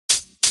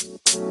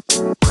Hello,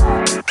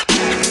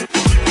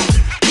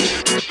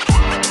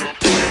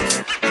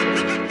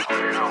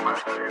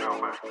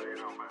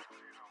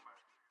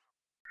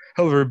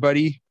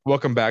 everybody.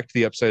 Welcome back to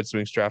the Upside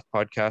Swings Draft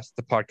Podcast,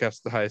 the podcast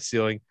with the highest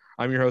ceiling.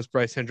 I'm your host,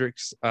 Bryce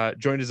Hendricks,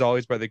 joined as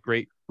always by the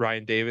great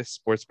Ryan Davis,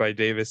 Sports by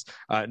Davis.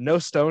 No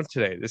Stone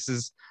today. This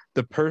is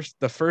the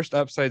first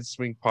Upside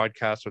Swing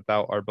podcast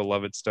without our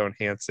beloved Stone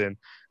Hansen.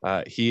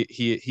 He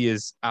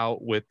is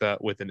out with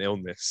an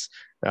illness.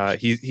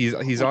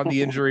 He's on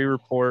the injury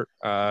report.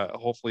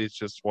 Hopefully, it's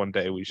just one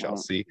day. We shall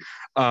see.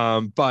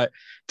 But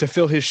to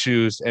fill his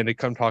shoes and to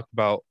come talk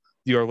about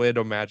the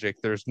Orlando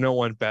Magic, there's no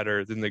one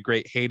better than the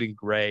great Hayden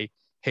Gray.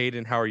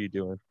 Hayden, how are you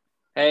doing?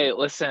 Hey,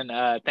 listen,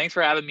 thanks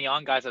for having me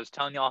on, guys. I was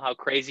telling y'all how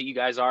crazy you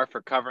guys are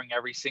for covering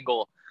every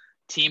single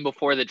team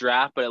before the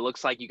draft, but it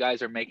looks like you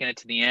guys are making it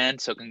to the end.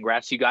 So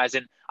congrats, you guys.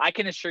 And I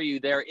can assure you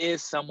there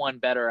is someone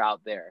better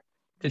out there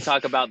to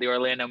talk about the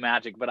Orlando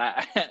Magic, but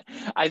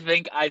I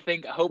think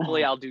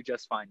hopefully I'll do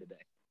just fine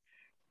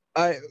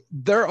today.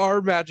 There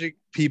are Magic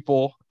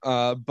people,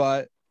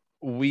 but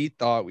we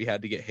thought we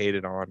had to get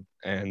Hayden on,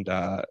 and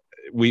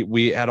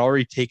we had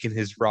already taken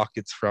his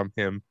rockets from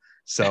him.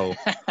 So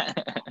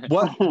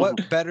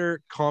what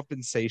better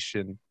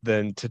compensation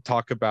than to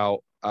talk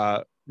about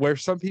where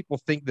some people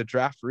think the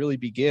draft really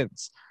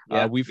begins.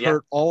 We've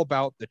heard all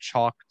about the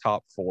chalk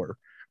top four.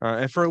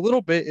 And for a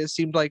little bit, it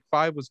seemed like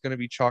 5 was going to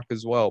be chalk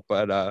as well.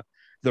 But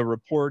the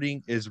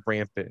reporting is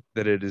rampant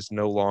that it is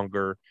no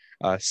longer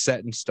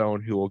set in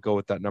stone who will go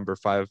with that number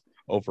 5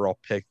 overall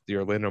pick the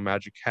Orlando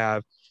Magic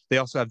have. They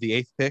also have the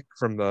 8th pick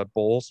from the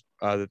Bulls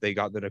that they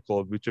got in the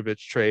Nikola Vucevic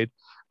trade.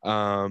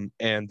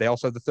 And they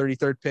also have the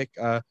 33rd pick,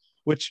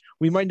 which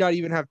we might not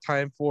even have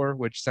time for,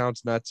 which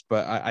sounds nuts,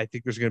 but I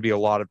think there's going to be a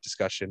lot of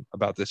discussion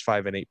about this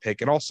 5 and 8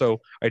 pick. And also,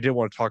 I did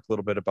want to talk a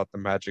little bit about the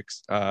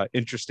Magic's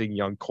interesting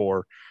young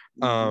core.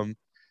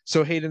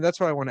 So Hayden, that's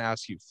what I want to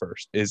ask you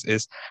first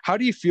is how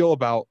do you feel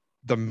about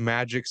the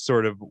Magic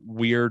sort of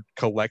weird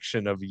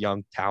collection of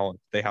young talent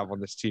they have on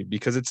this team?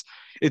 Because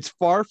it's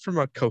far from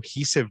a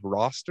cohesive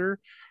roster,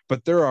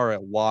 but there are a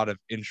lot of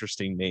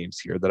interesting names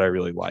here that I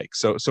really like.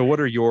 So what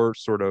are your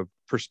sort of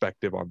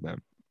perspective on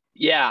them?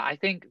 Yeah, I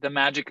think the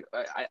Magic,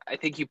 I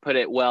think you put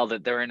it well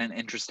that they're in an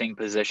interesting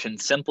position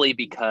simply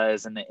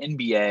because in the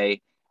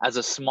NBA, as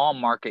a small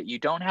market, you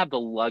don't have the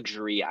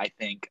luxury, I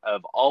think,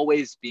 of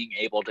always being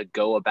able to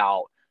go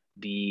about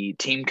the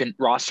team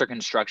roster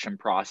construction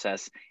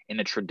process in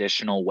a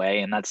traditional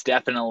way. And that's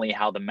definitely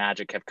how the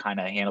Magic have kind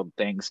of handled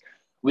things.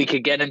 We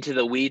could get into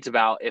the weeds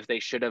about if they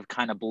should have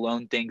kind of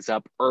blown things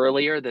up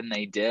earlier than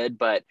they did.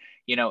 But,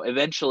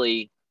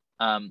 eventually,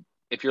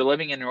 if you're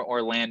living in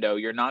Orlando,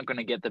 you're not going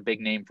to get the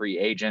big name free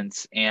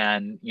agents.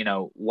 And,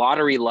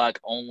 lottery luck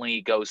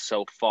only goes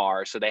so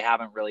far. So they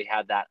haven't really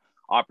had that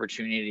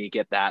opportunity to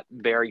get that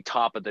very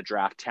top of the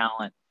draft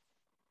talent.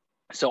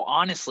 So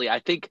honestly, I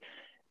think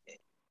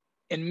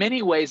in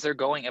many ways they're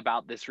going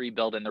about this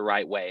rebuild in the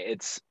right way.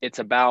 It's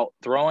about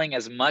throwing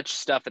as much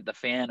stuff at the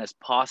fan as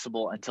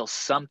possible until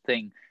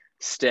something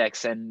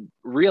sticks. And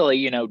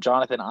really,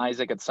 Jonathan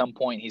Isaac, at some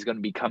point, he's going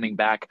to be coming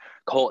back.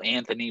 Cole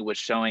Anthony was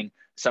showing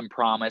some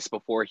promise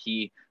before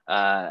he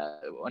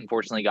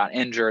unfortunately got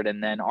injured.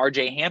 And then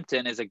RJ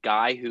Hampton is a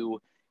guy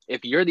who,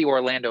 if you're the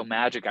Orlando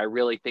Magic, I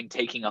really think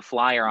taking a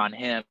flyer on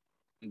him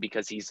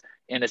because he's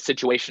in a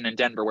situation in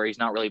Denver where he's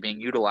not really being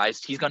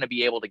utilized, he's going to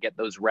be able to get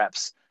those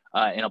reps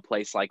in a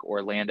place like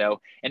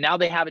Orlando. And now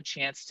they have a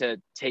chance to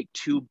take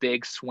 2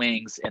 big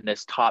swings in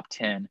this top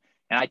 10.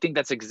 And I think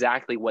that's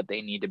exactly what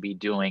they need to be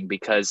doing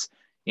because,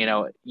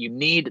 you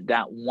need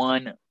that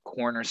one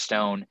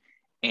cornerstone.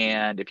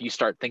 And if you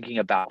start thinking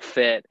about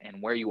fit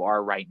and where you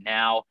are right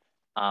now,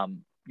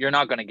 you're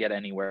not going to get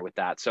anywhere with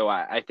that. So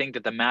I think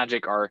that the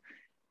Magic are,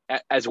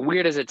 as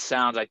weird as it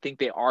sounds, I think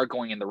they are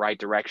going in the right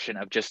direction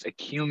of just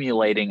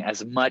accumulating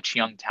as much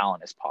young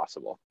talent as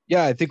possible.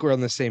 Yeah, I think we're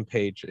on the same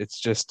page. It's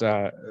just,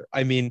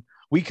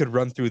 we could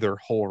run through their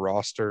whole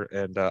roster,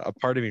 and a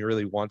part of me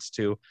really wants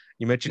to.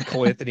 You mentioned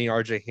Cole Anthony,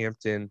 RJ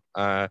Hampton.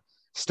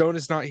 Stone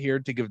is not here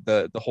to give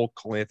the whole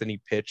Cole Anthony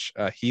pitch.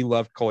 He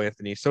loved Cole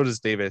Anthony. So does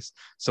Davis.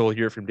 So we'll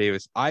hear from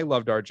Davis. I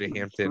loved RJ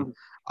Hampton.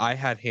 I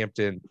had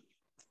Hampton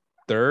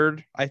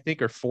 3rd, I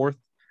think, or 4th.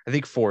 I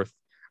think 4th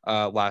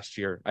last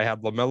year. I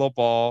had LaMelo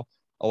Ball,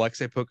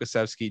 Alexei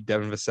Pokusevski,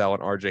 Devin Vassell,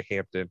 and RJ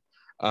Hampton.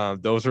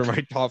 Those are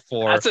my top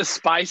 4. That's a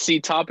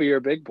spicy top of your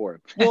big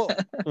board. Well,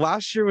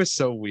 last year was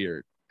so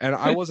weird, and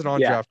I wasn't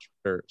on draft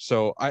Twitter,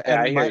 so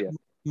I hear you.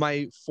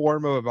 My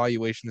form of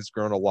evaluation has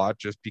grown a lot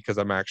just because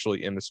I'm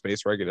actually in the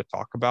space where I get to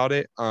talk about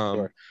it.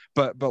 Sure.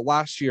 But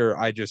last year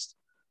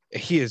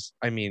he is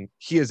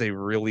a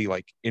really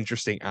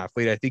interesting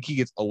athlete. I think he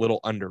gets a little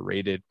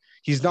underrated.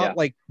 He's not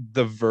like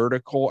the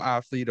vertical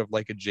athlete of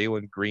like a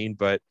Jalen Green,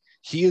 but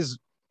he is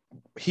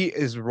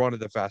one of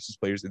the fastest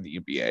players in the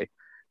NBA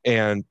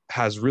and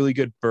has really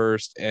good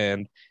burst.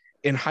 And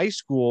in high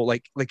school,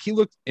 like he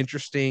looked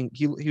interesting.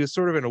 He was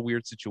sort of in a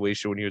weird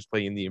situation when he was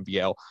playing in the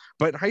NBL,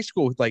 but in high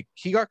school,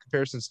 he got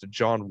comparisons to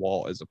John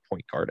Wall as a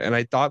point guard. And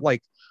I thought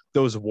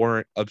those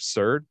weren't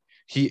absurd.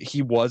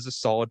 he was a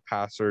solid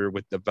passer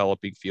with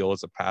developing feel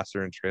as a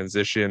passer in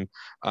transition.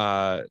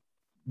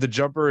 The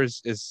jumper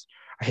is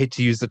I hate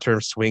to use the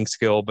term swing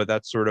skill, but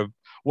that's sort of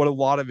what a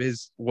lot of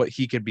what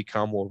he can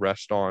become will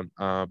rest on.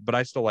 But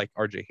I still like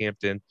RJ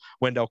Hampton.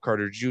 Wendell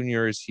Carter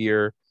Jr. is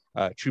here.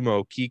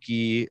 Chumo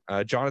Kiki,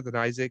 Jonathan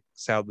Isaac,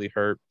 sadly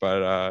hurt,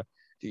 but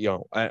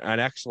an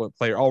excellent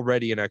player,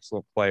 already an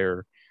excellent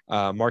player.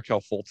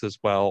 Markel Fultz as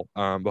well,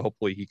 but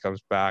hopefully he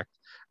comes back.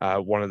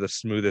 One of the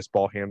smoothest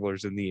ball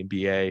handlers in the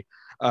NBA.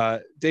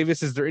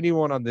 Davis, is there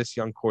anyone on this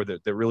young core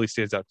that really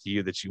stands out to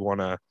you that you want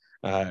to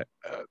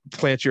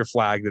plant your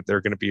flag that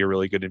they're going to be a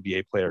really good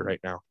NBA player right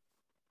now?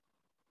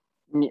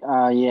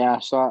 Yeah.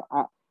 So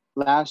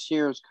last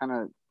year was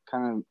kind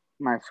of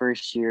my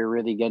first year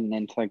really getting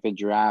into like the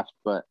draft,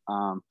 but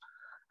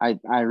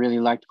I really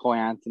liked Cole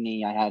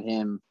Anthony. I had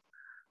him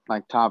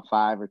like top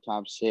 5 or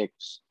top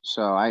 6,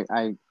 so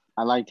I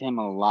liked him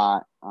a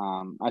lot.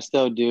 I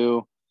still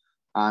do.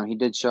 He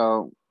did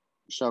show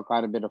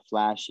quite a bit of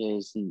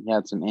flashes. He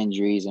had some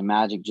injuries, and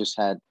Magic just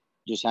had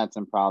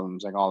some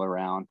problems like all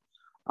around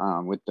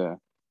with the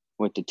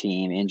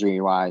team, injury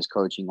wise,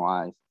 coaching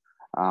wise.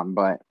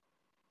 But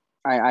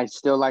I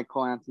still like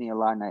Cole Anthony a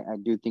lot, and I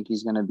do think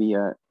he's going to be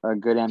a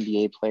good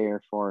NBA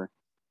player for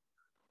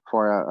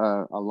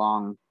a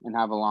long and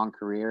have a long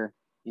career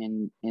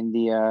in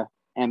the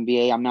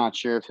NBA. I'm not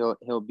sure if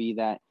he'll be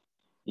that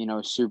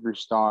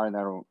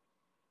superstar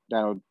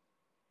that'll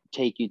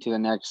take you to the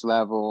next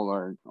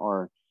level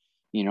or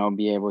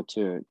be able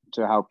to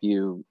help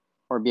you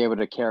or be able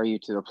to carry you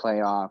to the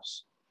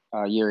playoffs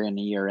year in and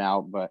year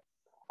out. But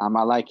I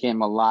like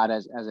him a lot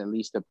as at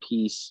least a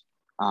piece.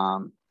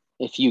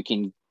 If you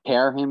can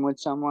pair him with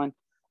someone,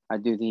 I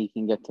do think he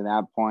can get to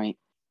that point.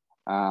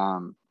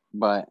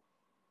 But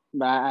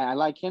I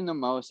like him the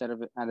most out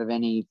of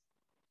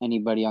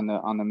anybody on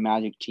the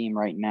Magic team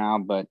right now.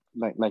 But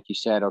like you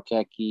said,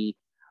 Okeke,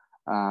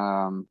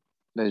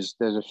 there's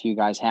a few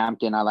guys.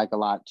 Hampton I like a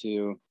lot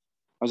too.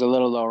 I was a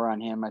little lower on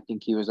him. I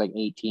think he was like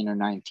 18 or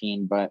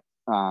 19, but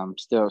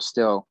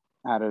still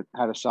had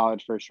a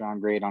solid first round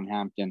grade on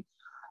Hampton.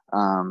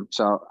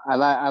 So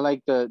I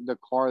like the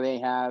core they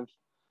have.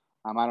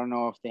 I don't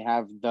know if they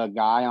have the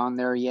guy on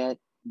there yet,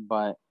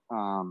 but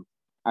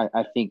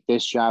I think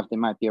this draft they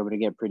might be able to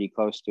get pretty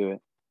close to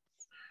it.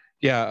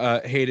 Yeah,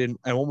 Hayden,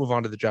 and we'll move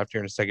on to the draft here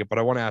in a second, but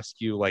I want to ask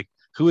you, like,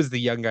 who is the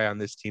young guy on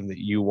this team that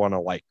you want to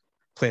like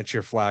plant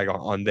your flag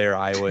on their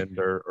island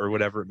or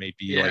whatever it may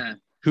be? Yeah. Like,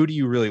 who do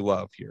you really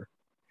love here?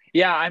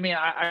 Yeah, I mean,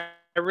 I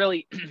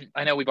really,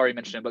 I know we've already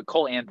mentioned it, but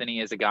Cole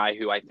Anthony is a guy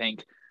who I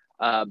think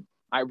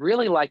I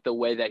really like the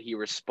way that he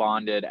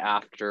responded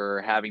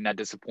after having that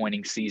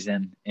disappointing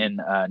season in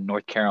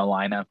North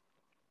Carolina.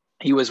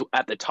 He was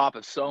at the top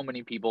of so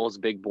many people's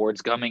big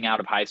boards coming out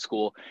of high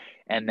school,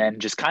 and then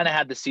just kind of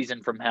had the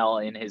season from hell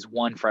in his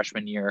one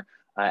freshman year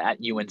at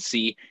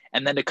UNC.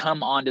 And then to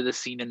come onto the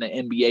scene in the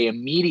NBA,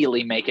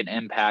 immediately make an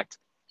impact.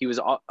 He was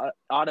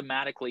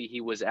automatically, he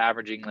was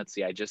averaging, let's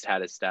see, I just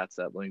had his stats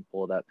up. Let me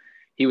pull it up.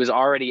 He was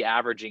already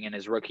averaging in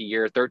his rookie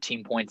year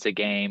 13 points a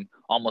game,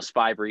 almost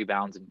 5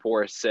 rebounds and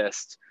 4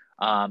 assists.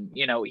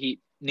 He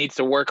needs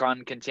to work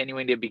on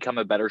continuing to become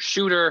a better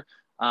shooter.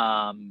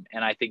 And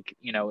I think,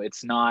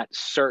 it's not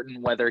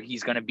certain whether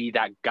he's going to be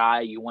that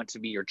guy you want to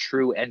be your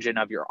true engine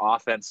of your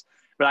offense.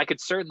 But I could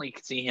certainly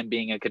see him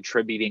being a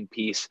contributing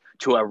piece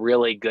to a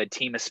really good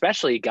team,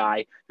 especially a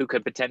guy who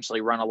could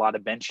potentially run a lot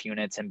of bench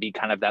units and be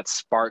kind of that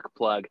spark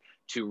plug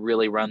to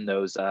really run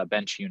those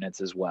bench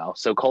units as well.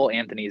 So Cole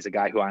Anthony is a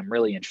guy who I'm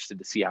really interested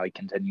to see how he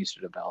continues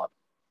to develop.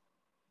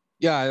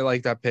 Yeah, I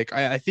like that pick.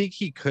 I think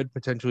he could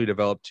potentially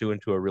develop too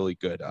into a really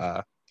good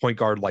point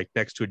guard, like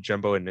next to a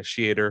jumbo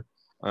initiator,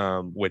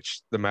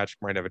 which the Magic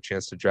might have a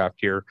chance to draft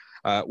here.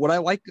 What I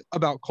like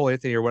about Cole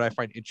Anthony, or what I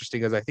find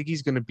interesting, is I think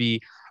he's going to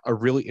be a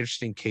really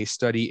interesting case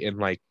study in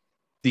like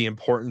the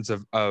importance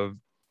of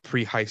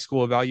pre-high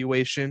school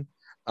evaluation.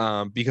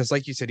 Because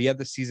like you said, he had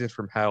the season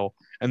from hell,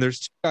 and there's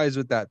 2 guys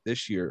with that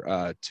this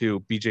year, too,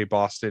 BJ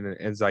Boston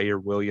and Zaire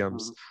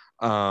Williams.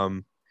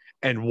 And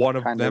one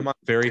of them I'm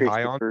very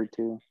high on.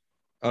 Too.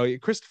 Oh, yeah,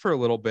 Christopher a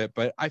little bit,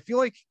 but I feel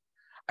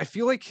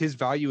like his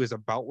value is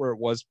about where it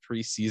was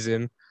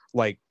preseason.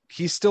 Like,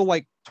 he's still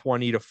like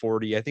 20 to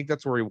 40. I think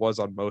that's where he was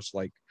on most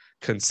like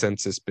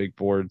consensus big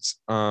boards.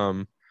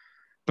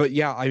 But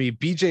yeah, I mean,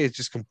 BJ has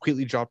just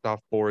completely dropped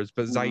off boards,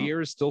 but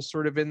Zaire is still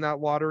sort of in that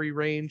lottery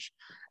range.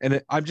 And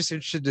I'm just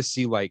interested to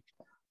see like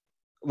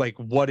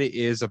what it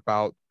is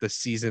about the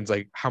seasons,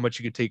 like how much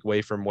you could take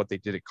away from what they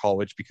did at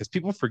college, because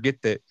people forget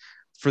that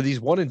for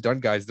these one and done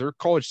guys, their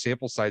college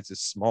sample size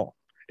is small.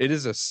 It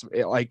is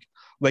like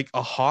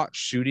a hot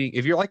shooting.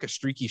 If you're like a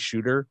streaky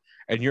shooter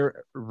and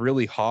you're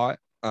really hot,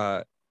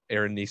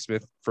 Aaron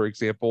Nesmith, for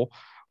example,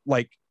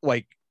 like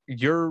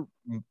your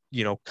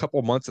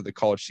couple months of the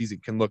college season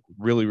can look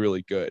really,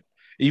 really good.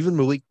 Even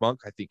Malik Monk,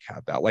 I think,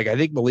 had that. Like, I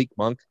think Malik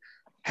Monk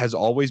has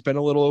always been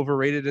a little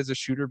overrated as a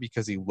shooter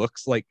because he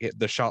looks like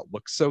the shot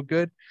looks so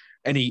good,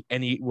 and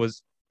he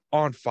was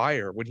on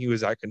fire when he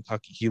was at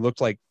Kentucky. He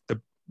looked like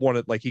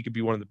he could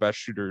be one of the best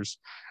shooters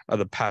of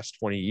the past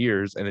 20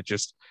 years. And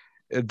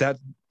that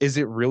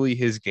isn't really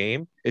his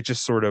game. It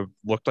just sort of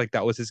looked like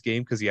that was his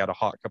game because he had a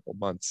hot couple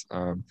months.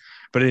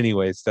 But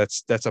anyways,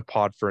 that's a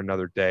pod for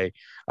another day.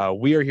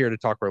 We are here to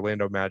talk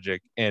Orlando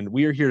Magic, and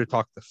we are here to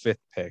talk the 5th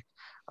pick.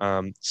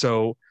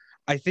 So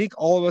I think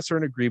all of us are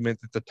in agreement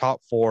that the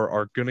top 4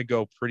 are going to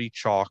go pretty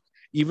chalk,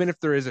 even if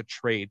there is a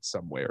trade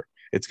somewhere.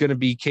 It's going to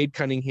be Cade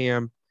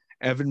Cunningham,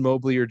 Evan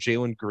Mobley, or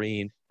Jalen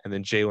Green, and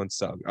then Jalen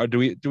Suggs.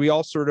 Do we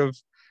all sort of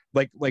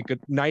like a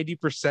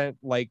 90%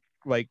 like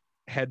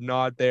head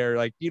nod there?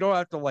 Like, you don't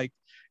have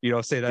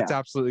to say that's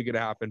absolutely going to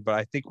happen, but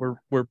I think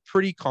we're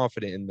pretty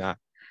confident in that.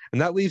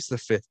 And that leaves the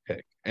 5th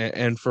pick.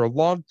 And for a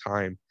long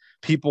time,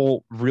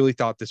 people really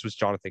thought this was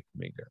Jonathan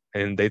Kuminga,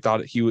 and they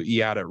thought he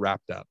had it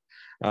wrapped up.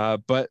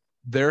 But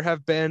there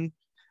have been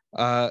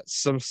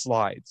some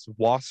slides.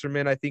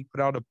 Wasserman, I think,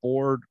 put out a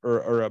board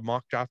or a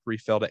mock draft where he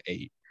fell to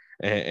 8.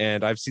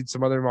 And I've seen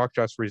some other mock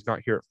drafts where he's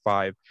not here at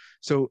 5.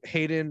 So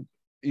Hayden,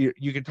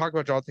 you can talk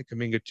about Jonathan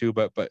Kuminga too,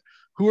 but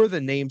who are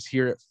the names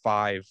here at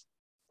 5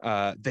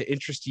 that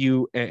interest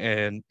you,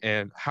 and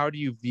how do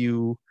you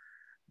view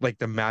like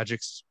the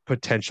Magic's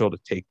potential to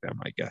take them,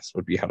 I guess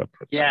would be how to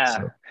put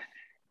that. So.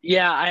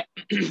 Yeah,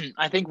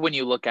 I think when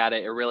you look at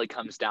it, it really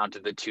comes down to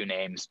the 2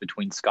 names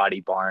between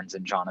Scottie Barnes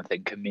and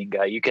Jonathan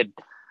Kuminga.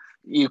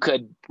 You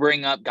could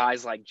bring up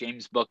guys like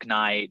James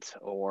Bouknight,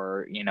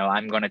 or,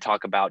 I'm going to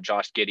talk about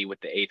Josh Giddey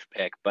with the 8th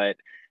pick. But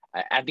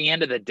at the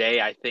end of the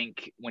day, I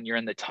think when you're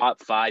in the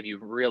top 5,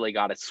 you've really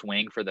got to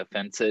swing for the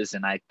fences.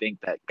 And I think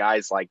that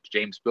guys like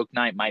James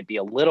Bouknight might be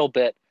a little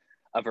bit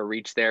of a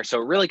reach there.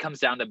 So it really comes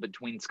down to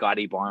between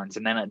Scottie Barnes.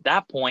 And then at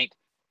that point,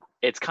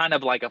 it's kind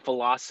of like a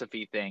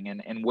philosophy thing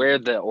and where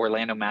the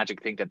Orlando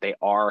Magic think that they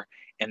are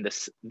in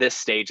this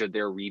stage of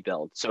their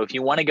rebuild. So if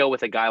you want to go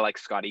with a guy like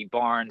Scottie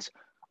Barnes,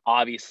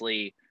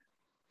 obviously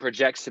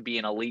projects to be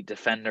an elite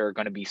defender,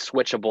 going to be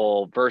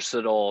switchable,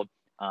 versatile,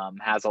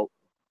 has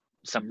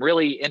some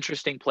really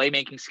interesting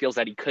playmaking skills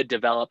that he could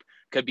develop,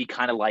 could be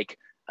kind of like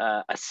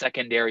a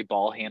secondary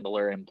ball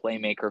handler and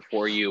playmaker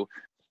for you,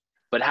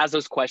 but has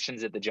those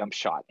questions at the jump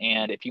shot.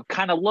 And if you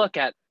kind of look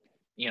at,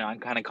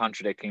 I'm kind of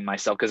contradicting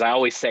myself because I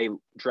always say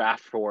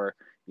draft for,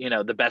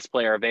 the best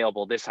player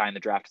available this high in the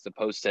draft as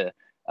opposed to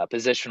a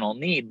positional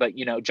need. But,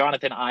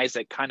 Jonathan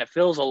Isaac kind of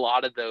fills a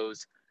lot of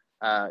those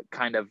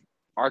kind of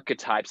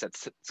archetypes that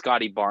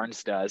Scottie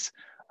Barnes does.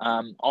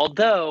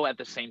 Although at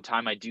the same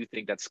time, I do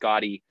think that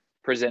Scottie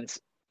presents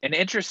an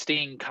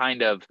interesting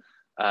kind of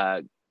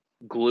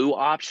glue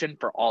option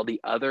for all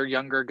the other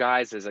younger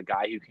guys as a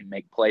guy who can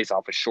make plays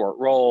off of short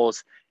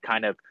rolls,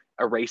 kind of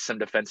erase some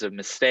defensive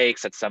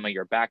mistakes that some of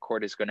your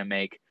backcourt is going to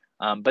make.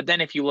 But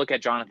then if you look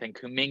at Jonathan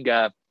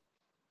Kuminga,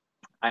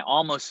 I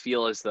almost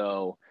feel as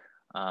though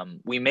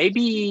we may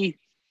be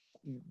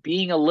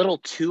being a little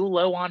too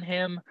low on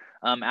him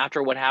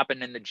after what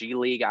happened in the G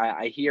League.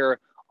 I hear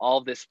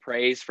all this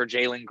praise for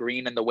Jalen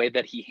Green and the way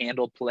that he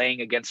handled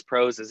playing against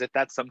pros as if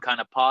that's some kind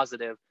of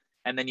positive.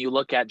 And then you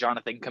look at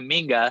Jonathan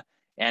Kuminga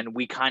and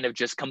we kind of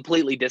just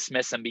completely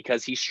dismiss him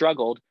because he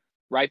struggled,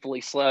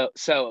 rightfully so,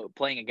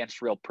 playing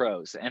against real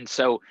pros. And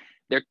so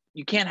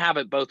you can't have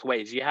it both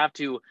ways. You have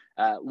to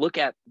look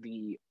at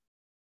the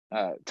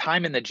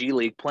time in the G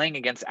League playing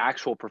against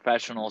actual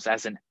professionals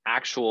as an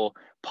actual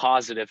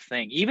positive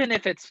thing. Even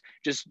if it's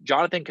just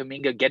Jonathan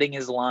Kuminga getting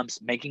his lumps,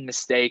 making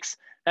mistakes,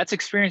 that's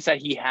experience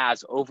that he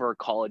has over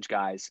college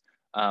guys,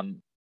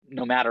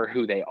 no matter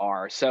who they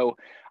are. So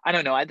I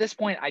don't know. At this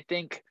point, I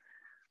think,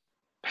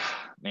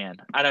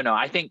 I don't know.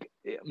 I think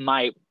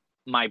my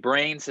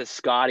brain says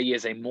Scottie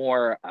is a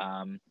more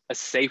a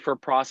safer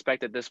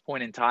prospect at this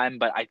point in time,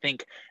 but I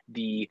think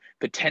the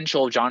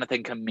potential of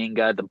Jonathan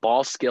Kuminga, the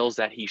ball skills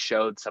that he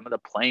showed, some of the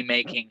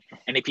playmaking,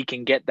 and if he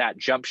can get that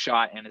jump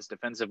shot and his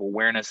defensive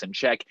awareness in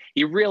check,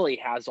 he really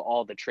has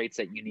all the traits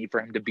that you need for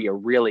him to be a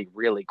really,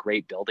 really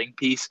great building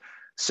piece.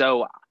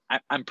 So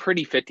I'm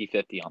pretty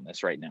 50-50 on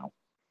this right now.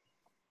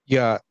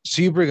 Yeah.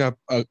 So you bring up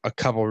a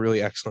couple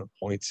really excellent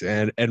points,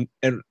 and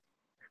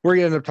we're going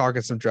to end up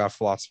talking some draft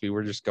philosophy.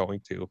 We're just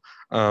going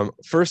to.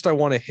 First, I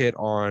want to hit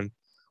on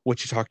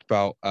what you talked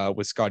about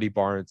with Scottie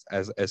Barnes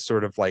as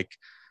sort of like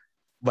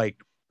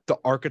the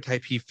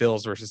archetype he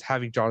fills versus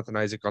having Jonathan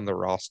Isaac on the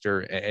roster.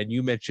 And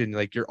you mentioned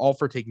like you're all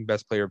for taking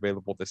best player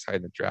available this high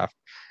in the draft,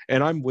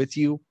 and I'm with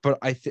you. But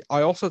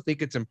I also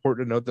think it's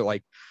important to note that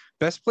like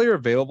best player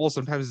available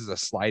sometimes is a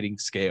sliding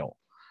scale.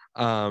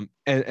 And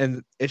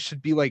it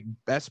should be like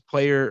best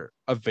player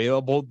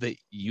available that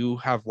you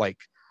have like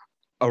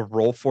a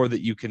role for,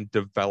 that you can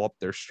develop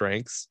their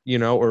strengths,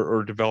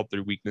 or develop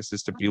their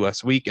weaknesses to be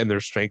less weak and their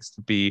strengths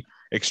to be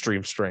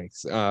extreme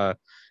strengths.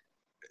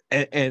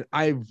 And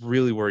I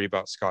really worry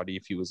about Scottie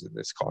if he was in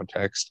this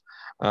context,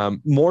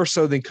 more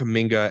so than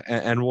Kuminga.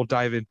 And we'll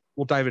dive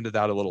into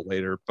that a little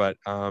later. But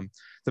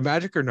the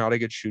Magic are not a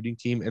good shooting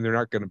team, and they're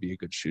not going to be a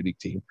good shooting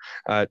team.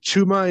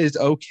 Chuma is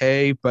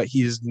okay, but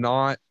he's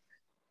not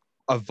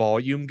a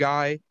volume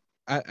guy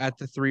at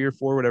the 3 or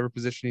 4, whatever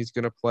position he's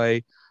going to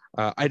play.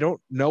 I don't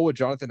know what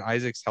Jonathan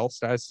Isaac's health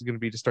status is going to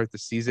be to start the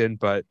season,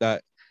 but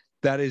that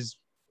is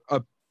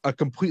a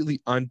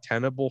completely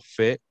untenable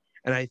fit.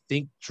 And I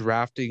think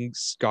drafting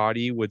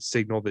Scotty would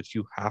signal that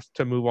you have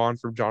to move on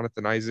from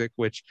Jonathan Isaac,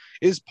 which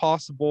is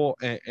possible.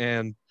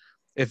 And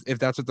if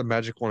that's what the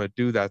Magic want to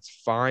do, that's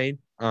fine.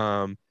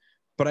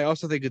 But I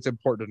also think it's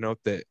important to note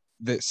that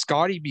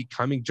Scotty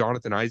becoming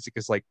Jonathan Isaac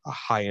is like a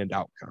high end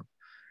outcome.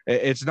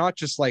 It's not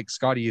just like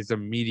Scotty is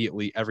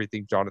immediately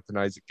everything Jonathan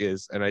Isaac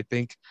is. And I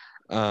think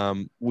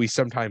we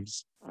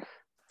sometimes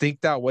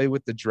think that way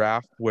with the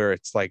draft, where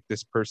it's like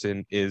this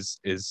person is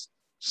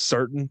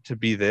certain to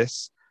be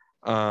this.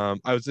 I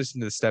was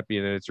listening to Stepien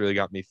and it's really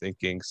got me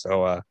thinking.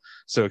 So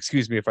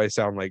excuse me if I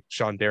sound like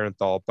Sean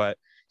Darenthal, but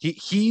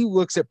he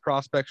looks at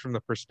prospects from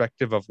the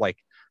perspective of like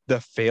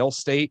the fail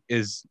state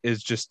is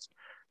just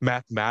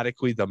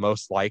mathematically the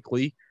most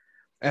likely.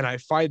 And I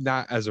find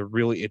that as a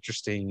really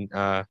interesting,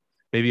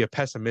 maybe a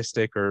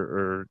pessimistic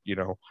or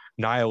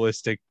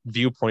nihilistic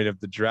viewpoint of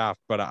the draft.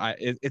 But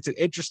it's an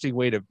interesting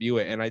way to view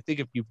it. And I think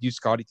if you view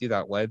Scotty through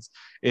that lens,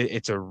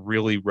 it's a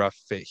really rough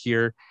fit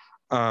here.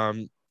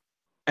 And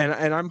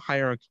I'm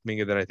higher on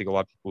Kuminga than I think a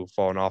lot of people have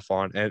fallen off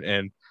on.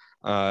 And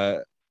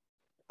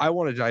I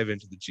want to dive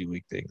into the G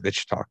League thing that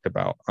you talked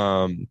about.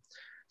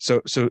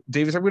 So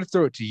Davis, I'm going to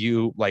throw it to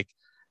you. Like,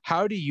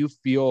 how do you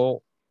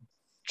feel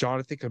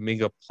Jonathan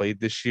Kuminga played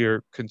this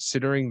year,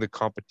 considering the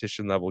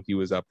competition level he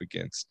was up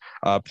against,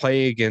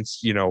 playing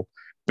against,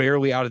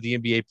 barely out of the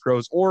NBA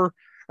pros, or,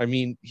 I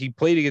mean, he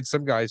played against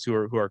some guys who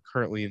are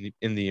currently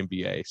in the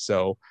NBA.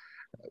 So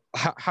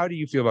how do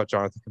you feel about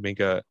Jonathan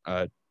Kuminga,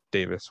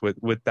 Davis,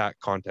 with that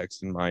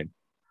context in mind?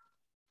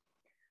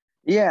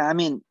 Yeah, I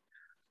mean,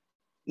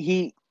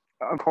 he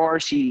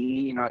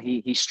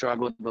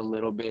struggled a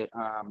little bit.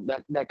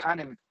 That kind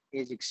of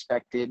is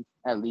expected,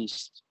 at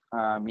least,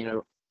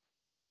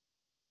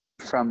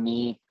 from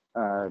me,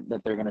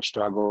 that they're going to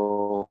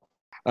struggle.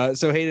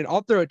 So Hayden,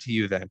 I'll throw it to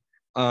you then.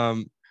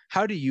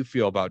 How do you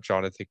feel about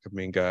Jonathan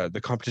Kuminga,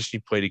 the competition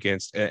he played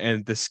against,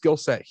 and the skill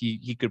set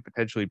he could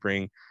potentially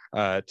bring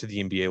to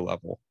the NBA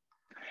level?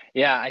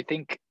 Yeah, I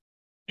think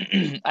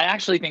I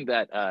actually think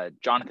that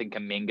Jonathan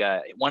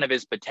Kuminga, one of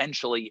his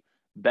potentially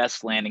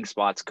best landing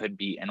spots could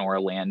be in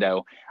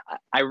Orlando.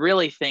 I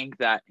really think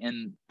that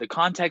in the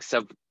context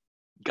of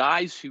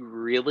guys who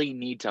really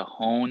need to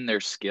hone their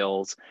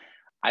skills,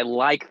 I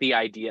like the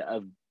idea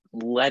of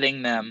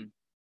letting them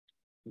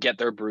get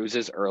their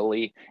bruises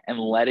early and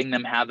letting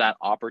them have that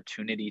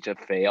opportunity to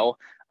fail.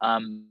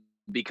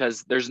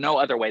 Because there's no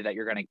other way that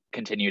you're going to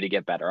continue to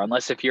get better,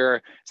 unless if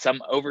you're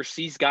some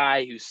overseas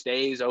guy who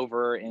stays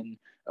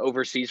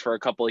overseas for a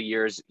couple of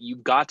years.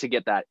 You've got to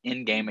get that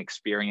in-game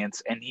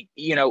experience. And he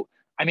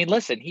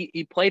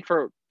played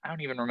for, I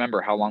don't even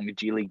remember how long the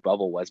G League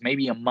bubble was,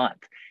 maybe a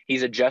month.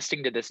 He's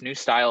adjusting to this new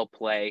style of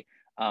play.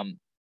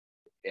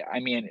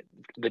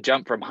 The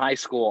jump from high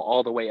school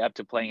all the way up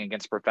to playing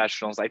against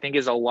professionals, I think,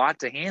 is a lot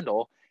to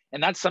handle.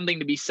 And that's something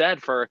to be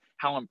said for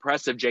how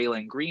impressive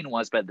Jalen Green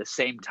was. But at the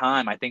same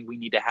time, I think we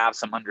need to have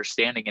some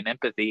understanding and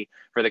empathy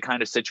for the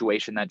kind of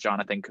situation that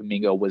Jonathan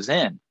Kuminga was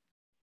in.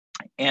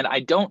 And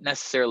I don't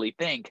necessarily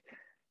think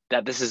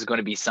that this is going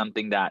to be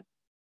something that,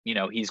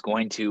 he's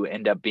going to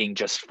end up being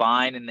just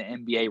fine in the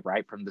NBA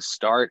right from the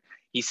start.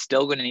 He's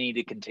still going to need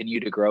to continue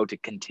to grow, to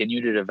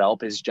continue to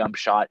develop his jump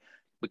shot,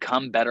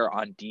 become better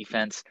on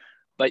defense.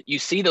 But you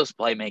see those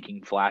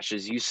playmaking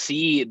flashes. You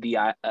see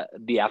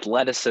the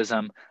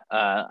athleticism.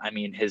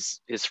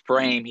 His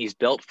frame. He's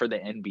built for the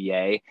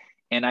NBA,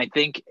 and I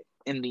think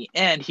in the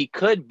end he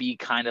could be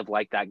kind of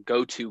like that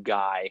go-to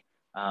guy,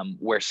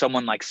 where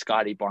someone like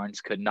Scotty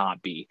Barnes could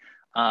not be.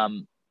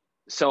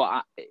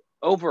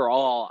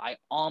 Overall, I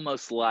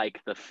almost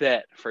like the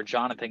fit for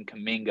Jonathan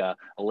Kuminga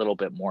a little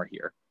bit more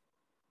here.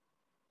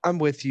 I'm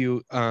with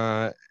you,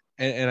 and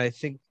I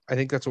think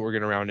that's what we're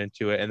going to round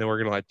into it, and then we're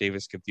going to let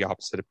Davis give the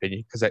opposite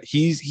opinion, because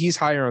he's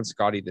higher on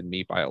Scotty than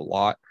me by a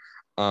lot.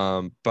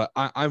 But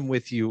I'm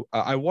with you.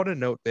 I want to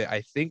note that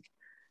I think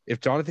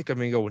if Jonathan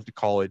Kuminga went to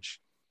college,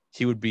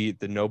 he would be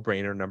the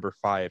no-brainer number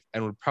 5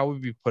 and would probably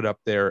be put up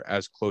there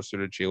as closer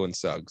to Jalen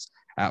Suggs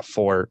at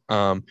 4,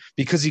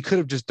 because he could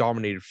have just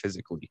dominated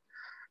physically.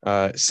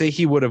 Say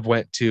he would have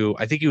went to,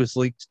 I think he was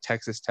linked to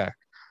Texas Tech.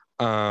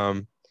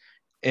 And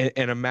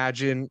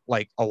imagine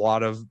like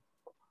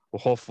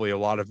hopefully a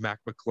lot of Mac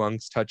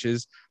McClung's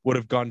touches would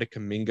have gone to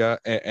Kuminga,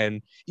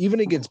 and even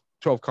against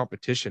 12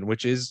 competition,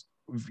 which is,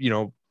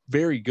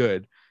 very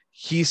good,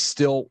 he's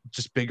still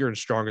just bigger and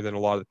stronger than a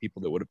lot of the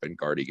people that would have been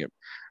guarding him.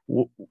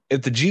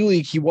 At the G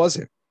League, he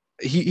wasn't.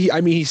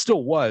 He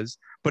still was,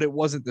 but it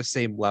wasn't the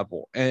same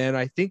level. And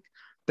I think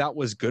that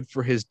was good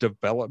for his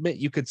development.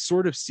 You could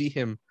sort of see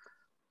him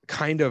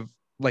kind of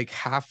like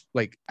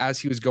as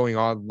he was going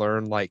on,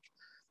 learn like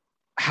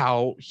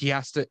how he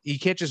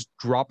can't just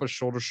drop a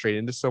shoulder straight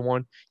into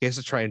someone. He has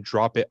to try and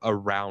drop it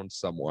around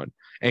someone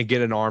and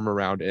get an arm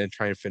around it and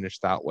try and finish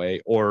that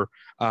way. Or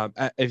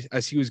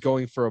as he was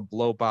going for a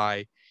blow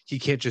by, he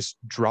can't just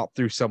drop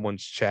through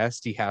someone's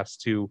chest. He has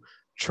to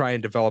try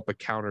and develop a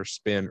counter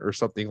spin or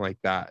something like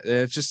that. And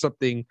it's just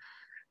something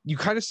you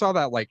kind of saw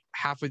that like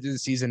halfway through the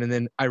season, and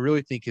then I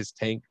really think his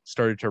tank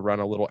started to run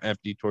a little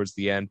empty towards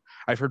the end.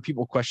 I've heard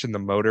people question the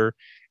motor,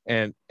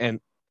 and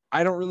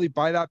I don't really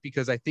buy that,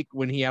 because I think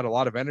when he had a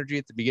lot of energy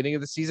at the beginning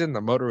of the season,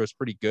 the motor was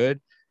pretty good.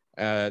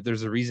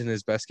 There's a reason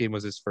his best game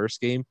was his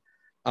first game.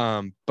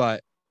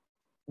 But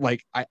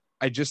like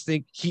I just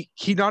think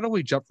he not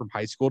only jumped from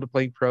high school to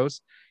playing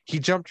pros, he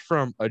jumped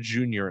from a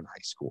junior in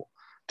high school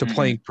to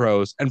playing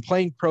pros, and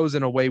playing pros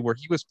in a way where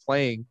he was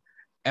playing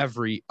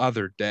every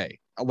other day.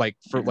 Like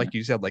for like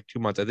you said, like 2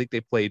 months. I think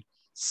they played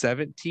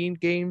 17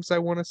 games, I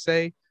want to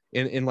say,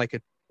 in like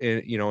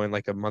in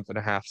like a month and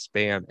a half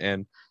span.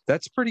 And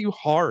that's pretty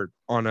hard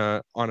on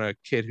a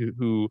kid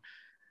who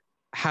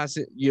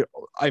hasn't,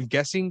 I'm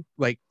guessing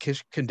like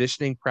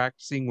conditioning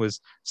practicing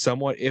was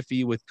somewhat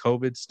iffy with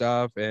COVID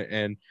stuff,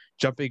 and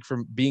jumping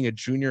from being a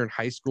junior in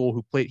high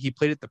school he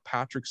played at the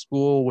Patrick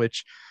School,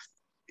 which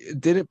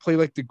didn't play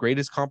like the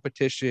greatest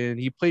competition.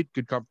 He played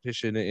good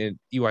competition in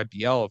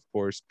EYBL, of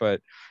course,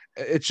 but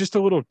it's just a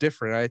little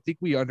different. I think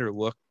we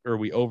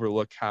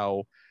overlook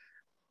how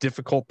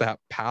difficult that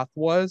path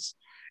was,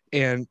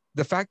 and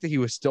the fact that he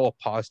was still a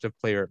positive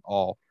player at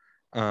all.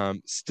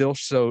 Still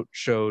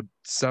showed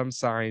some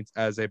signs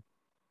as a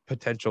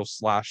potential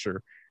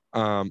slasher.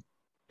 And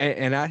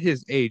at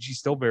his age, he's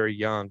still very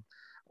young.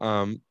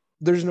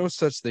 There's no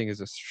such thing as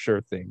a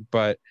sure thing,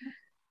 but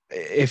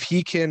if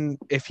he can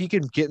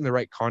get in the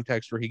right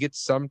context where he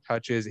gets some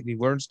touches and he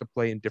learns to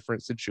play in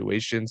different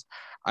situations,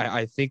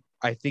 I think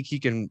he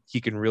can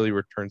really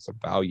return some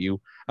value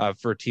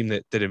for a team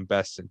that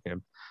invests in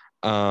him.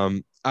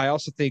 I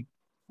also think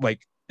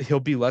like he'll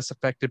be less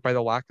affected by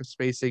the lack of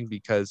spacing,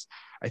 because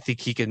I think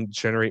he can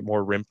generate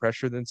more rim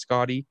pressure than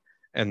Scotty,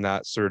 and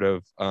that sort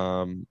of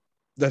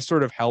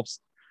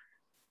helps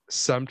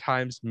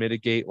sometimes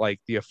mitigate like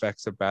the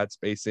effects of bad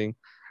spacing.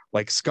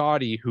 Like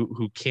Scotty,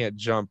 who can't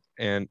jump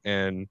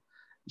and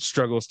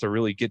struggles to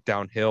really get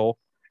downhill,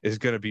 is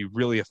going to be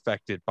really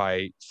affected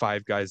by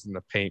 5 guys in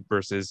the paint,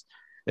 versus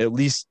at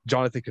least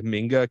Jonathan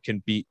Kuminga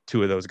can beat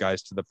 2 of those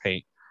guys to the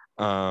paint.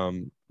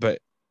 But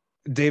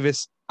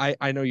Davis,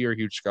 I know you're a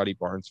huge Scotty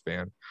Barnes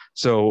fan,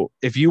 so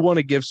if you want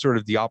to give sort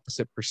of the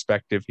opposite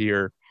perspective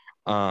here,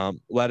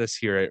 let us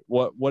hear it.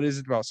 What is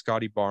it about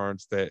Scotty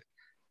Barnes that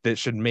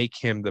should make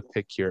him the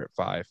pick here at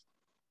 5?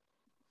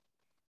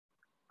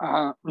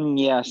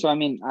 Yeah, so I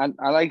mean,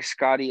 I like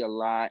Scotty a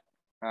lot.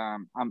 I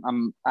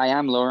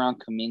am lower on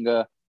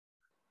Kuminga.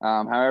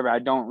 However, I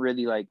don't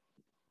really like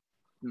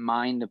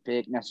mind the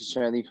pick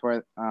necessarily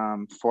for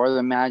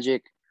the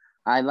Magic.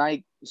 I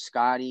like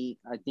Scotty.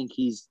 I think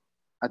he's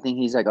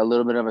like a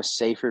little bit of a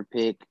safer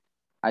pick.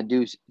 I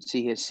do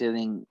see his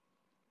ceiling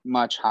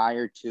much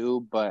higher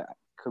too, but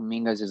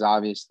Kuminga's is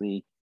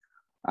obviously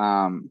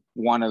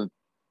one of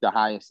the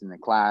highest in the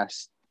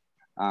class,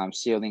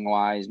 ceiling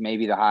wise,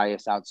 maybe the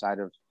highest outside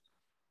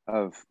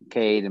of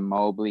Cade and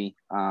Mobley.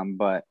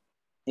 But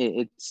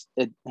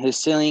his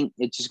ceiling,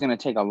 it's just going to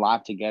take a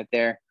lot to get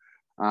there.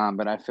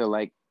 But I feel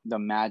like the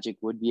Magic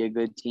would be a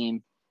good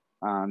team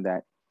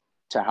that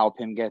to help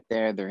him get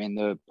there. They're in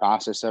the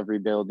process of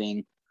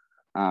rebuilding.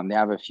 They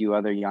have a few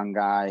other young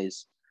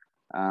guys,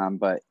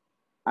 but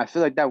I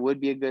feel like that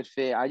would be a good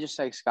fit. I just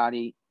like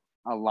Scotty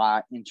a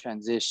lot in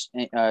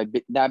transition,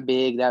 that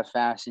big, that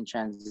fast in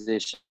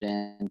transition,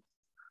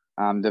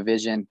 the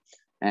vision,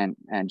 and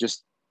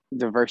just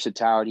the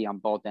versatility on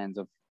both ends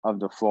of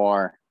the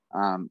floor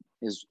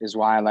is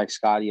why I like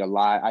Scotty a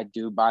lot. I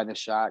do buy the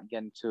shot,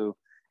 getting to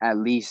at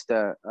least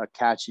a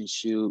catch and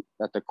shoot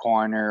at the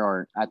corner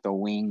or at the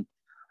wing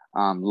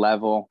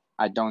level.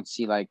 I don't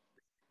see like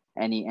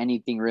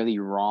anything really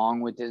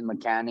wrong with his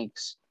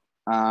mechanics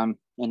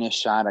in his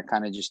shot. I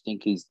kind of just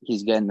think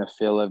he's getting the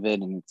feel of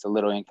it, and it's a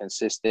little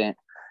inconsistent.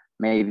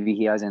 Maybe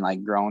he hasn't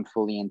like grown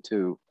fully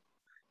into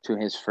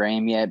his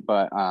frame yet,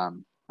 but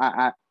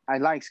I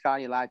like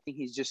Scotty a lot. I think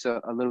he's just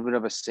a little bit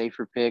of a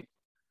safer pick.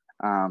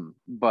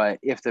 But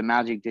if the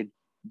Magic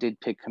did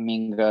pick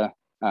Kuminga,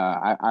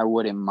 I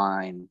wouldn't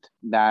mind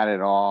that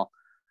at all.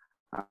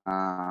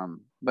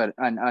 But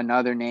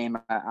another name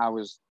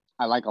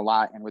I like a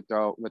lot and would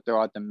throw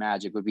out the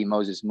Magic would be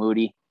Moses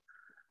Moody.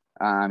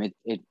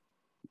 It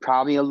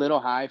probably a little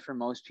high for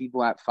most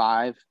people at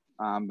 5,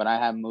 but I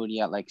have Moody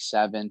at like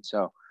 7,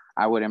 so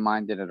I wouldn't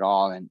mind it at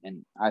all.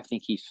 And I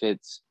think he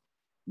fits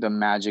the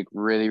Magic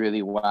really,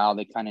 really well.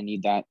 They kind of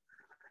need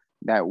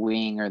that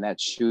wing or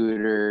that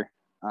shooter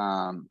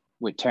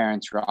with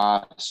Terrence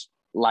Ross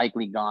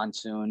likely gone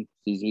soon.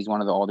 He's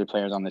one of the older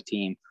players on the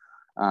team,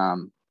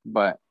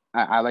 but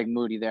I like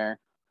Moody there.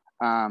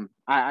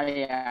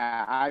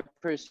 I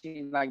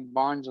personally like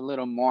Barnes a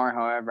little more.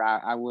 However,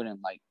 I wouldn't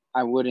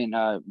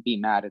be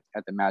mad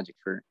at the Magic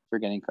for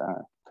getting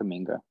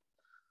Kuminga.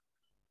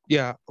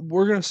 Yeah,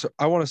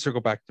 I want to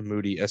circle back to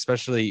Moody,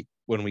 especially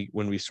when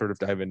we sort of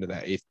dive into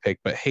that 8th pick.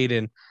 But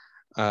Hayden,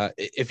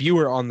 if you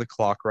were on the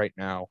clock right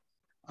now,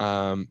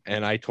 and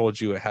I told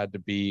you it had to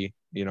be,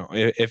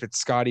 if it's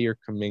Scotty or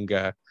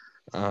Kuminga,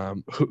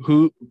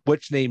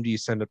 which name do you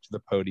send up to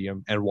the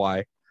podium and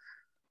why?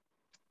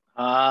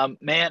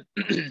 Man,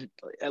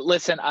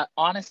 listen,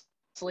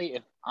 honestly,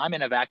 I'm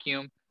in a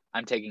vacuum,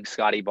 I'm taking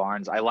Scotty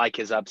Barnes. I like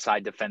his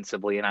upside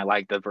defensively, and I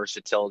like the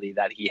versatility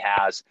that he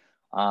has.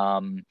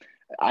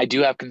 I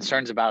do have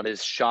concerns about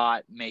his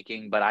shot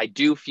making, but I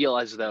do feel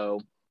as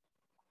though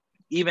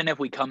even if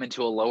we come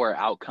into a lower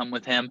outcome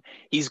with him,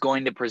 he's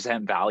going to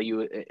present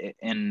value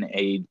in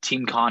a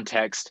team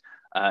context,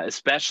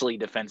 especially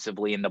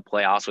defensively in the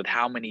playoffs with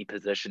how many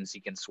positions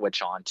he can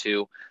switch on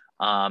to.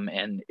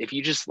 And if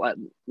you just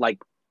like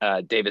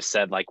Davis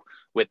said, like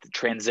with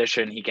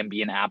transition, he can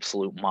be an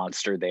absolute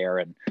monster there.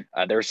 And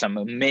there's some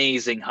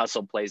amazing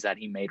hustle plays that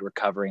he made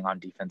recovering on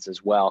defense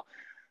as well.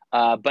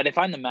 But if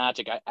I'm the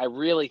Magic, I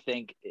really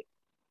think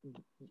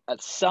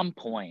at some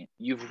point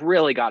you've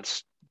really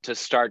got to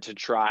start to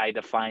try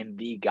to find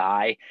the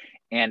guy.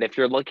 And if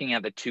you're looking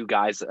at the two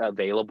guys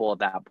available at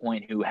that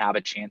point who have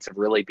a chance of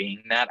really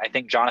being that, I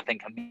think Jonathan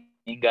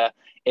Kuminga,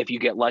 if you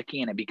get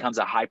lucky and it becomes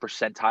a high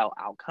percentile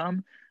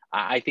outcome,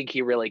 I think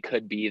he really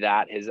could be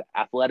that. His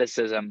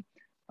athleticism,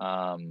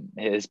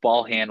 his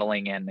ball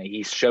handling, and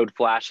he showed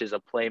flashes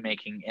of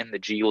playmaking in the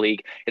G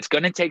League. It's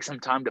going to take some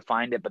time to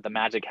find it, but the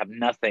Magic have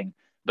nothing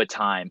but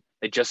time.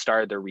 They just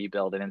started their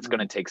rebuild, and it's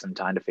going to take some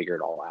time to figure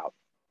it all out.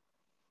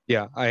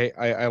 Yeah,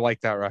 I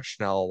like that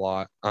rationale a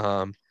lot.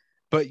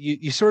 But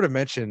you sort of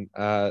mentioned,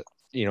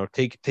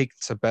 take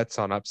some bets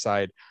on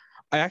upside.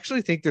 I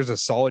actually think there's a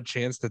solid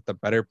chance that the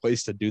better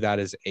place to do that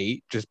is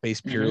 8, just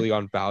based purely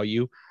on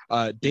value.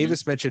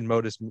 Davis mentioned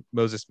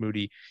Moses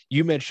Moody.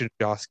 You mentioned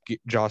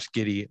Josh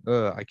Giddey.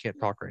 I can't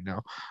talk right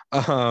now.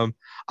 I'm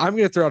going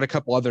to throw out a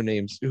couple other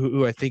names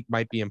who I think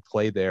might be in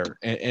play there.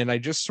 And I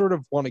just sort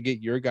of want to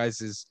get your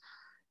guys's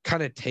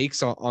kind of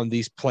takes on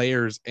these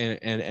players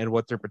and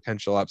what their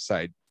potential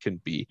upside can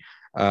be,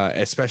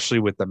 especially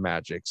with the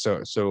Magic.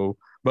 So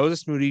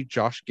Moses Moody,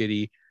 Josh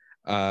Giddey,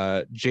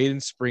 Jaden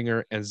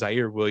Springer, and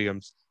Zaire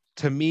Williams,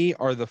 to me,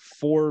 are the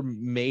 4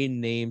 main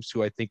names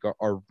who I think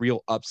are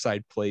real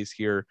upside plays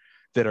here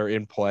that are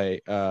in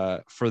play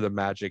for the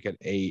Magic at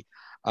 8.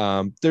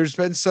 There's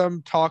been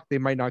some talk they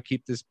might not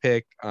keep this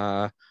pick.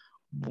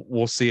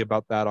 We'll see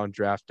about that on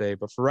draft day.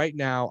 But for right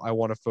now, I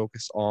want to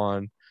focus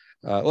on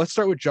let's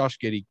start with Josh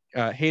Giddey.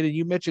 Hayden,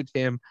 you mentioned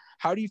him.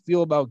 How do you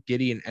feel about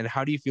Giddey, and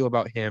how do you feel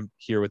about him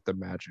here with the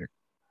Magic?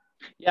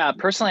 Yeah,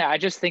 personally, I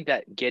just think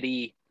that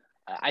Giddey,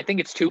 I think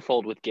it's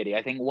twofold with Giddey.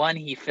 I think one,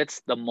 he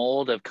fits the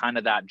mold of kind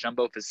of that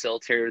jumbo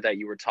facilitator that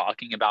you were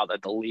talking about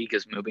that the league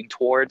is moving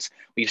towards.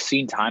 We've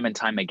seen time and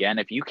time again,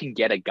 if you can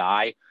get a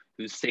guy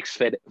who's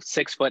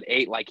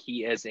 6'8" like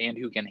he is, and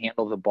who can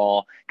handle the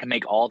ball, can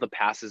make all the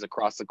passes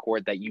across the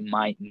court that you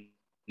might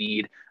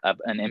need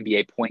an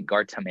NBA point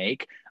guard to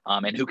make,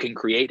 and who can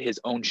create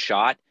his own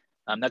shot.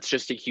 That's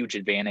just a huge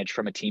advantage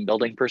from a team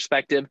building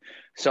perspective.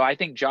 So I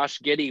think Josh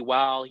Giddey,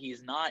 while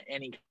he's not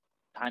any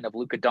kind of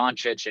Luka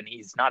Doncic and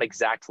he's not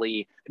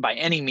exactly by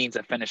any means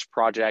a finished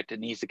project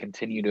and needs to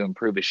continue to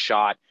improve his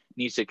shot,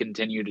 needs to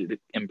continue to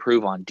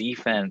improve on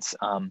defense,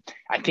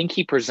 I think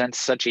he presents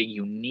such a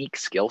unique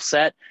skill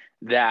set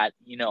that,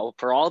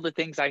 for all the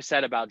things I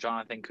said about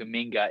Jonathan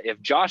Kuminga,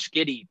 if Josh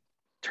Giddey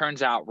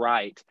turns out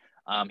right,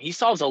 he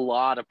solves a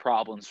lot of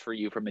problems for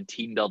you from a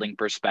team building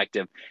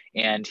perspective.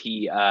 And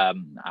he,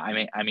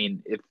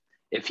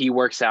 if he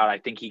works out, I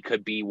think he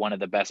could be one of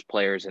the best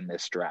players in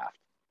this draft.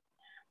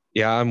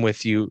 Yeah, I'm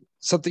with you.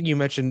 Something you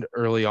mentioned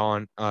early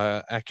on,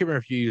 I can't remember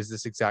if you used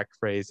this exact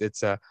phrase.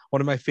 It's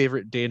one of my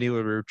favorite Danny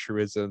LaRue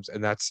truisms,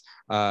 and that's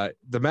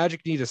the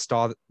Magic need a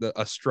straw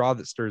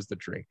that stirs the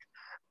drink.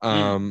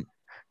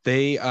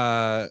 They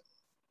and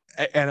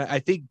I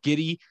think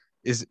Giddey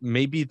is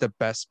maybe the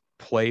best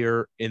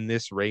player in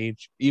this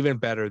range, even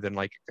better than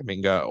like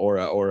Kuminga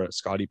or a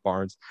Scotty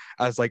Barnes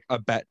as like a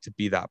bet to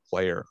be that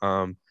player.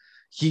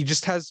 He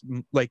just has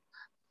like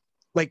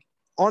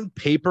on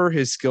paper,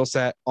 his skill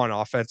set on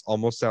offense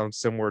almost sounds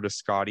similar to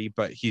Scotty,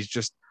 but he's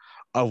just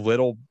a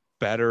little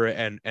better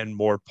and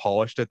more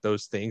polished at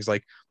those things.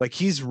 Like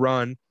he's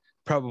run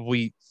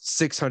probably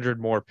 600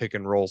 more pick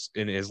and rolls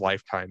in his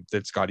lifetime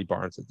than Scotty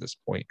Barnes at this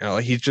point.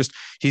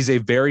 He's a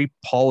very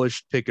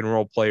polished pick and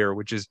roll player,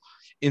 which is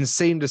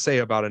insane to say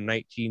about a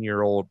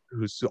 19-year-old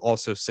who's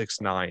also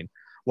 6'9".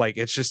 Like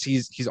it's just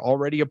he's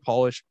already a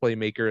polished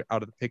playmaker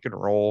out of the pick and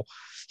roll.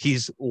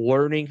 He's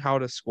learning how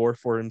to score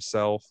for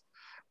himself.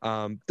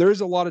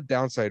 There's a lot of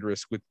downside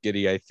risk with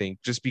Giddey, I think,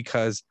 just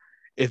because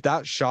if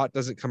that shot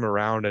doesn't come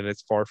around and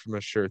it's far from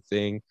a sure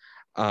thing,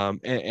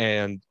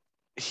 and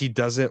he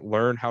doesn't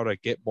learn how to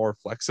get more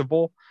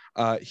flexible,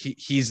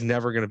 he's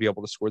never going to be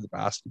able to score the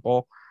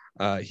basketball.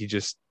 He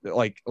just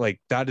like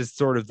that is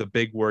sort of the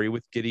big worry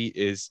with Giddey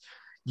is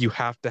you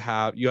have to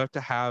have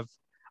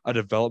a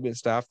development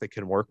staff that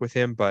can work with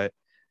him, but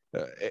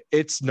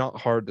it's not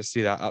hard to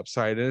see that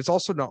upside. And it's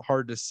also not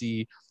hard to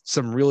see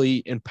some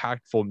really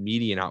impactful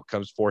median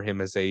outcomes for him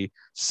as a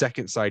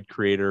second side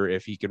creator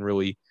if he can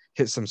really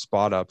hit some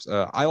spot ups.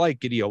 I like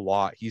Giddey a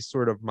lot. He's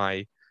sort of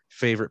my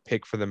favorite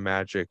pick for the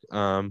Magic.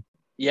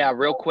 Yeah,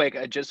 real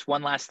quick, just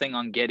one last thing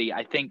on Giddey.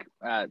 I think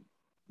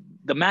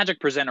the Magic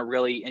present a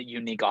really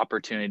unique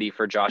opportunity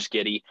for Josh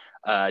Giddey,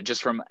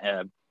 just from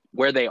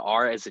where they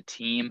are as a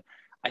team.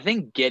 I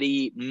think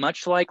Giddey,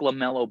 much like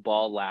LaMelo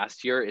Ball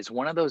last year, is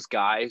one of those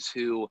guys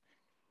who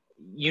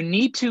you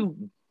need to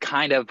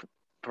kind of,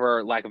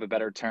 for lack of a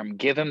better term,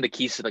 give him the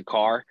keys to the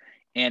car.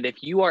 And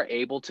if you are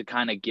able to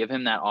kind of give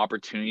him that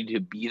opportunity to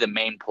be the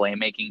main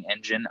playmaking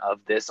engine of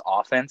this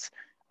offense,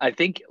 I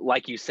think,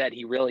 like you said,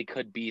 he really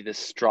could be the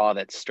straw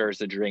that stirs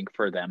the drink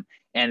for them.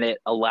 And it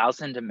allows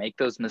him to make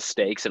those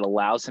mistakes. It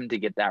allows him to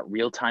get that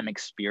real-time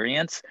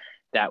experience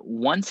that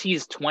once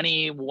he's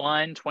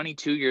 21,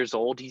 22 years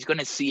old, he's going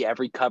to see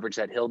every coverage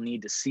that he'll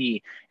need to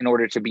see in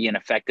order to be an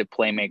effective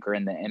playmaker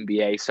in the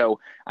NBA. So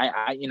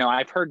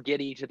I've heard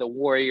Giddey to the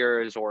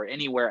Warriors or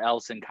anywhere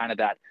else in kind of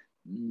that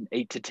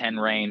 8 to 10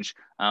 range.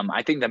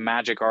 I think the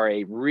Magic are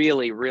a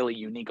really, really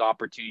unique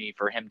opportunity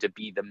for him to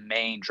be the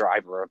main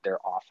driver of their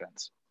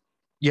offense.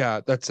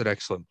 Yeah, that's an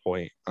excellent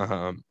point.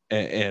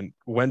 And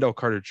Wendell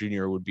Carter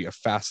Jr. would be a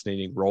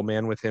fascinating role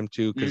man with him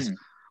too, because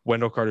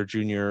Wendell Carter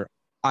Jr.,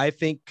 I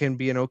think, can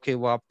be an okay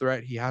lob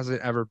threat. He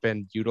hasn't ever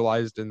been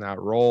utilized in that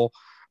role,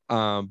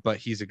 but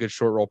he's a good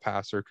short roll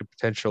passer, could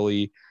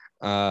potentially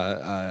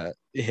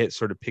hit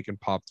sort of pick and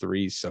pop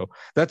threes. So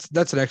that's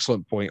an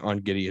excellent point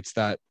on Giddey. It's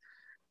that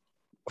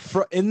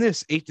in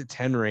this 8 to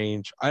 10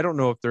 range, I don't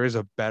know if there is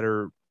a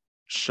better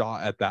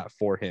shot at that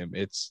for him.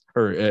 Like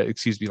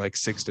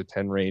 6 to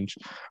 10 range.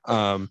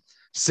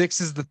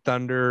 6 is the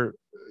Thunder,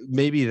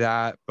 maybe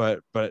that,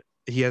 but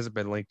he hasn't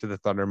been linked to the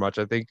Thunder much.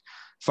 I think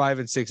 5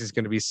 and 6 is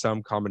going to be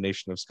some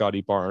combination of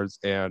Scotty Barnes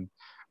and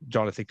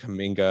Jonathan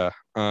Kuminga.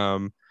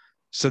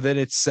 So then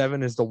it's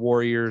 7 is the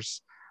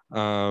Warriors.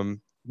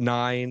 9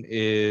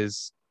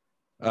 is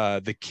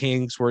the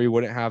Kings, where he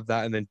wouldn't have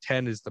that, and then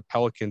 10 is the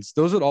Pelicans.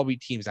 Those would all be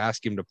teams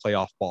asking him to play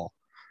off ball.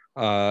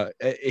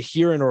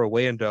 Here in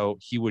Orlando,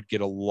 he would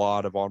get a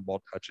lot of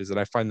on-ball touches, and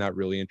I find that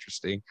really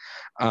interesting.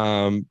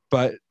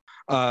 But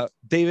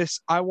Davis,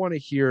 I want to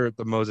hear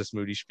the Moses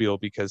Moody spiel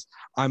because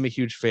I'm a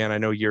huge fan. I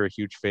know you're a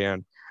huge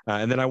fan.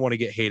 And then I want to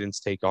get Hayden's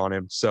take on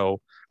him. So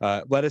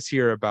let us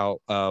hear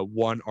about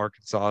one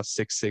Arkansas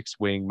 6'6"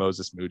 wing,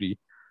 Moses Moody.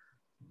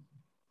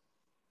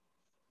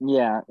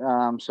 Yeah.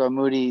 So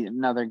Moody,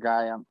 another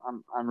guy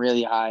I'm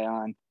really high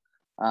on.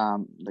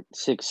 The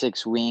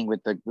 6'6" wing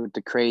with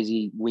the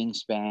crazy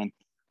wingspan.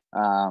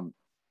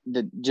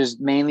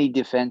 Just mainly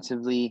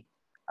defensively,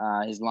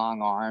 his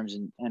long arms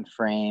and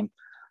frame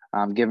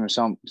give him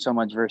so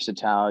much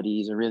versatility.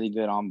 He's a really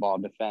good on-ball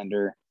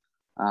defender.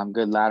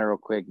 Good lateral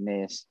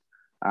quickness.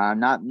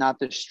 Not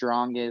the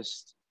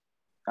strongest,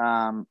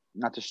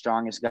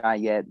 guy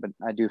yet, but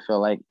I do feel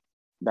like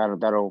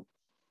that'll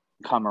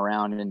come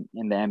around in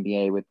the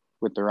NBA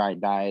with the right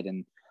diet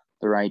and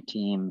the right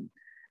team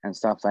and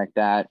stuff like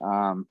that.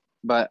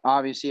 But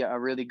obviously a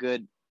really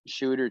good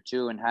shooter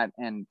too,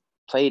 and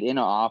played in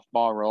an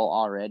off-ball role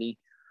already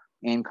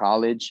in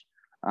college,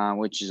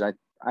 which is I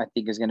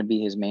think is going to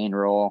be his main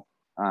role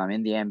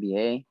in the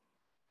NBA,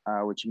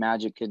 which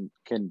Magic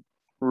could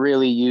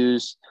really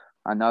use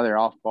another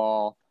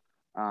off-ball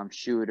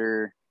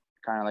shooter,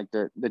 kind of like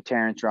the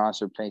Terrence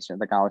Ross replacement,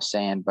 like I was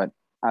saying. But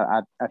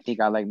I think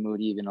I like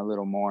Moody even a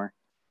little more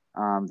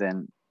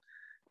than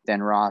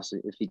Ross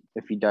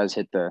if he does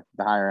hit the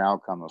higher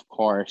outcome, of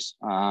course.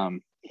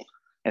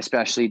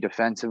 Especially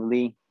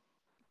defensively,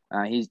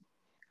 he's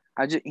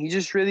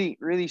just really,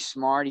 really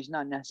smart. He's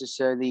not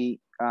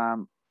necessarily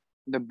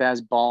the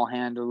best ball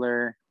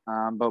handler,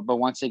 but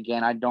once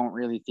again, I don't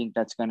really think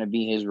that's going to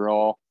be his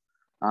role.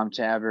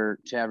 To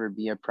ever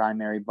be a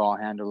primary ball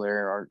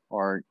handler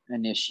or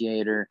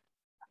initiator.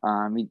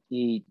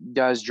 He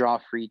does draw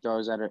free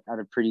throws at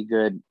a pretty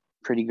good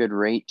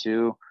rate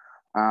too.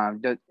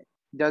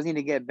 Does need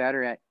to get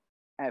better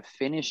at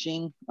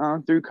finishing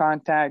through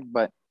contact,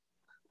 but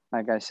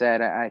like I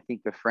said, I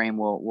think the frame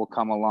will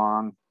come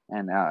along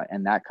and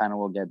that kind of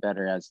will get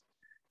better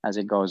as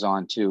it goes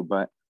on too.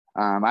 But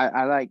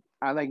I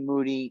like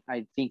Moody.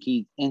 I think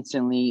he's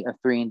instantly a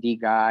 3-and-D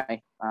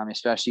guy,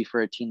 especially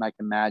for a team like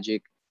the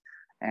Magic.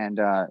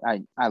 And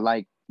I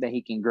like that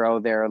he can grow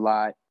there a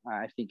lot.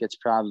 I think it's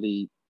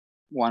probably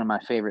one of my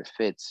favorite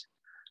fits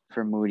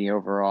for Moody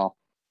overall.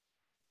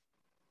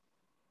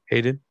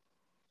 Hayden?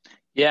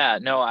 Yeah,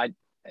 no, I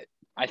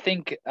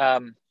think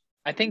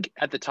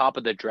at the top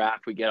of the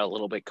draft we get a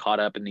little bit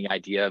caught up in the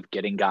idea of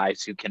getting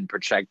guys who can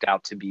project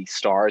out to be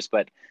stars,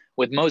 but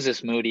with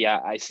Moses Moody,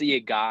 I see a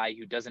guy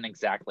who doesn't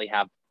exactly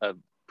have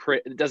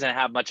doesn't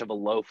have much of a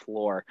low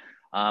floor.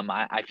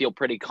 I feel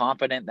pretty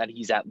confident that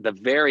he's at the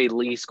very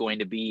least going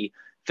to be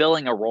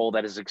filling a role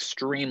that is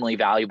extremely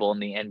valuable in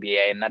the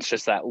NBA, and that's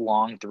just that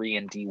long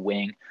 3-and-D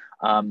wing.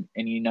 And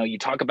you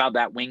talk about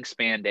that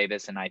wingspan,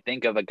 Davis, and I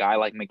think of a guy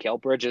like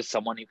Mikal Bridges,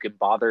 someone who can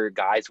bother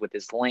guys with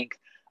his length,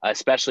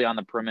 especially on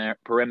the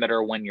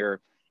perimeter when you're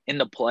in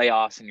the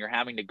playoffs and you're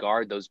having to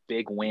guard those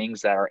big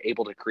wings that are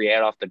able to create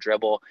off the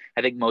dribble.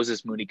 I think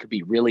Moses Moody could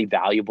be really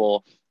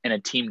valuable in a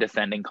team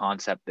defending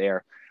concept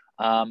there.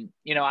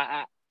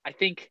 I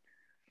think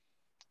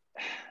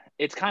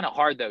it's kind of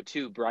hard though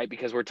too, right?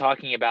 Because we're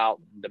talking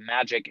about the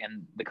Magic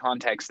and the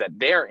context that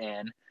they're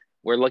in.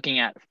 we're looking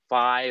at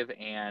 5,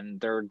 and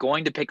they're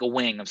going to pick a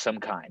wing of some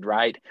kind,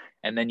 right?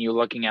 And then you're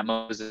looking at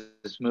Moses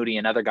Moody,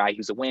 another guy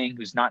who's a wing,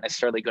 who's not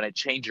necessarily going to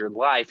change your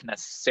life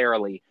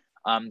necessarily.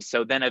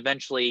 So then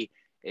eventually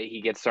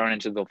he gets thrown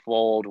into the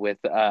fold with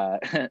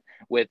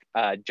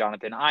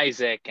Jonathan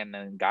Isaac, and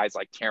then guys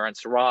like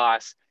Terrence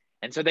Ross.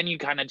 And so then you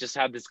kind of just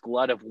have this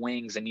glut of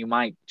wings, and you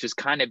might just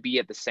kind of be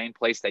at the same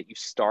place that you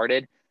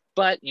started.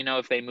 But,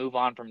 if they move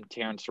on from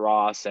Terrence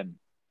Ross, and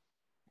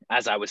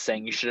as I was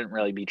saying, you shouldn't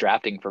really be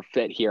drafting for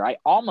fit here. I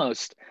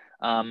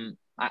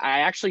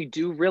actually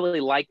do really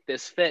like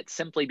this fit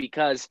simply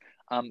because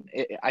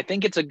I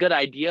think it's a good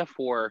idea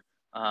for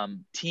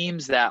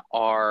teams that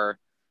are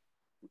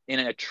in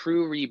a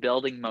true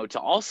rebuilding mode to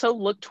also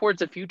look towards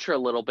the future a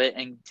little bit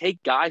and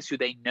take guys who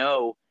they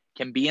know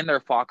can be in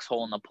their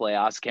foxhole in the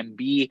playoffs, can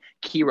be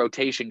key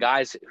rotation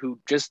guys who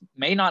just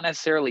may not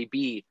necessarily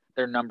be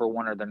their number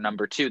 1 or their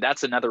number 2.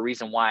 That's another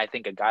reason why I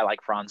think a guy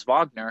like Franz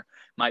Wagner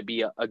might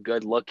be a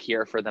good look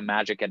here for the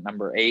Magic at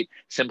number 8,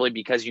 simply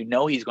because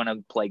he's going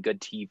to play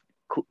good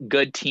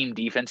team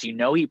defense.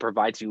 He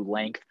provides you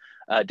length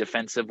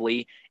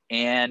defensively,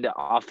 and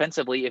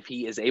offensively, if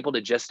he is able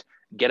to just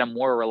get a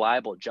more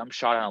reliable jump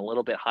shot on a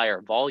little bit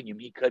higher volume,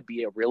 he could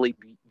be a really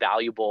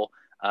valuable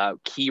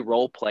key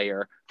role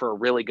player for a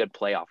really good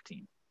playoff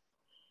team.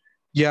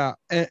 Yeah,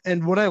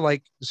 and what I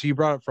like, so you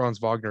brought up Franz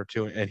Wagner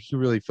too, and he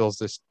really fills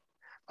this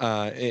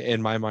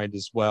in my mind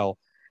as well,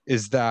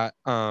 is that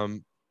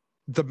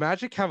the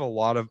Magic have a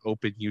lot of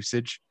open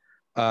usage.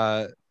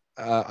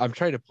 I'm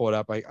trying to pull it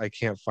up. I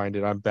can't find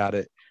it. I'm bad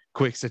at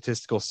quick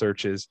statistical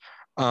searches.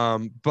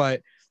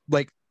 But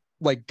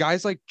like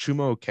guys like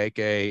Chuma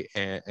Okeke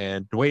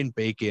and Dwayne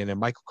Bacon and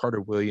Michael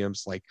Carter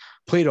Williams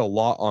played a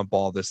lot on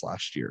ball this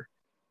last year,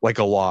 like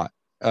a lot.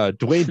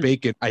 Dwayne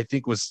Bacon, I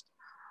think, was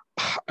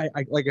I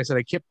like I said,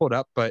 I can't pull it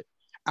up, but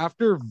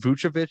after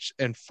Vucevic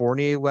and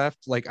Fournier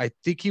left, I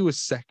think he was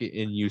second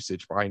in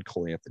usage behind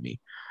Cole Anthony.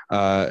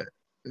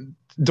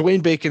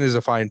 Dwayne Bacon is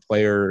a fine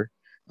player.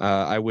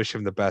 I wish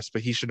him the best,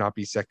 but he should not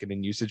be second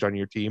in usage on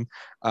your team,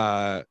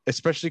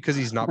 especially because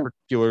he's not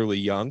particularly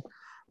young.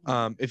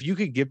 If you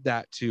could give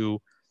that to,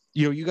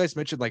 you guys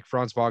mentioned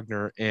Franz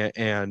Wagner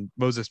and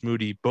Moses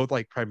Moody, both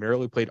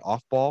primarily played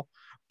off ball,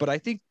 but I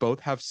think both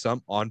have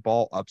some on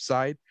ball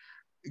upside.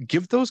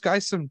 Give those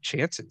guys some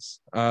chances.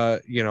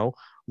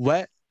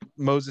 Let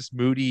Moses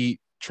Moody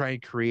try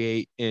and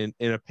create in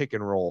a pick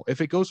and roll. If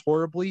it goes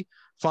horribly,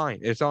 fine.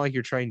 It's not like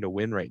you're trying to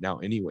win right now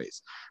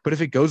anyways. But if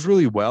it goes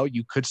really well,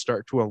 you could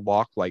start to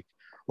unlock like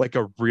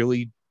a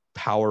really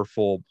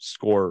powerful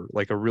scorer,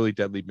 like a really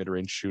deadly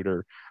mid-range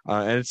shooter.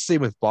 And it's the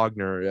same with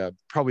Wagner,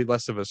 probably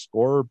less of a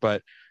scorer,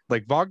 but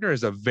Wagner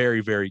is a very,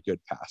 very good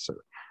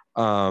passer.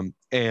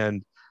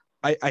 And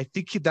I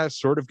think that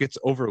sort of gets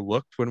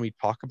overlooked when we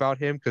talk about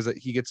him, because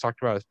he gets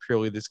talked about as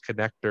purely this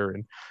connector.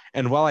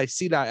 And while I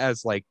see that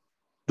as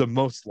the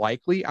most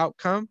likely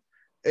outcome,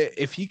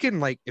 if he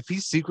can if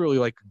he's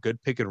secretly a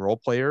good pick and roll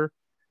player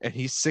and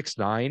he's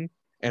 6'9"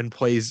 and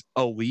plays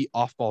elite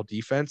off ball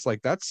defense,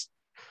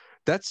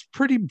 that's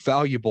pretty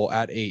valuable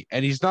at 8.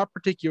 And he's not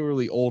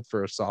particularly old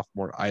for a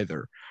sophomore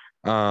either.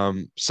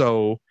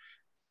 So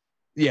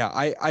yeah,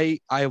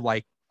 I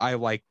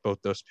like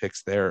both those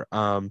picks there.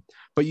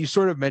 But you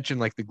sort of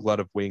mentioned the glut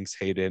of wings,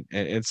 Hayden,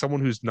 and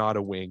someone who's not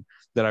a wing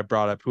that I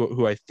brought up,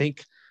 who I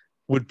think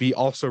would be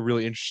also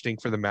really interesting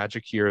for the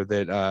Magic here,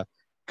 that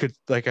could,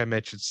 like I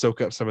mentioned,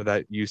 soak up some of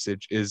that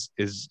usage is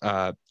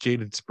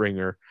Jaden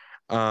Springer.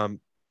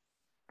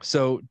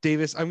 So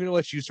Davis, I'm going to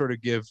let you sort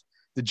of give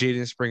the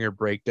Jaden Springer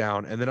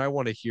breakdown, and then I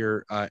want to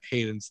hear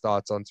Hayden's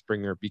thoughts on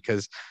Springer,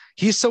 because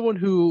he's someone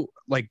who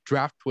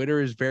draft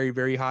Twitter is very,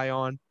 very high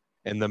on,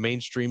 and the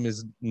mainstream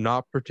is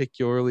not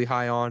particularly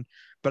high on,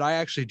 but I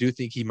actually do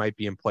think he might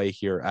be in play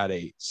here at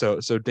 8. So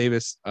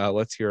Davis,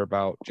 let's hear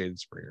about Jaden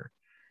Springer.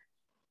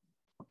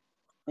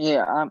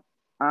 Yeah,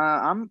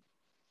 I'm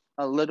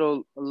a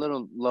little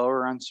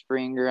lower on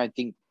Springer. I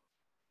think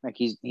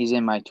he's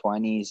in my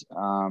 20s.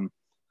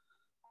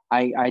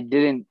 I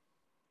didn't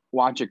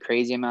watch a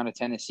crazy amount of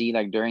Tennessee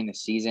during the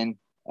season,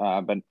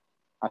 but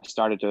I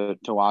started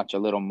to watch a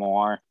little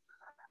more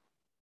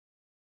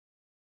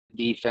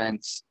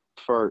defense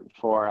for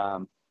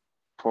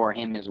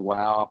him as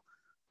well.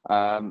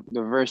 The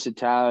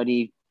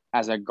versatility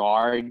as a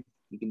guard,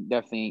 you can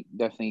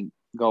definitely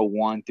go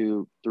 1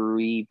 through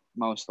 3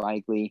 most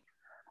likely.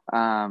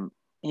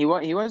 He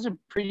was a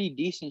pretty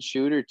decent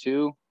shooter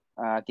too.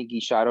 I think he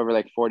shot over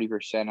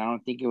 40%. I don't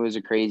think it was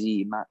a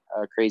crazy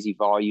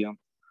volume,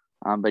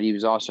 but he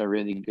was also a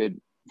really good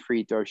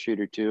free throw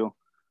shooter too.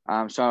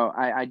 So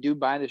I do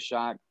buy the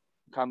shot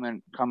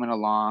coming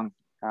along,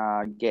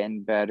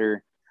 getting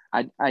better.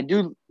 I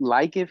do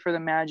like it for the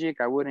Magic.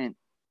 I wouldn't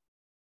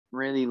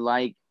really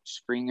like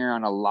Springer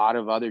on a lot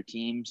of other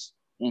teams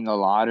in the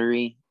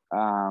lottery,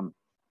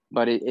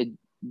 but it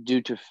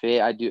due to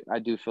fit, I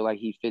do feel like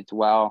he fits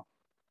well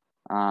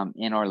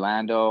in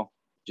Orlando.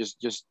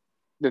 Just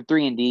the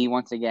 3-and-D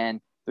once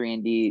again.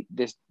 3-and-D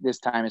this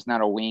time it's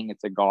not a wing,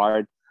 it's a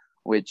guard,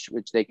 which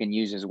they can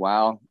use as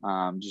well.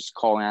 Just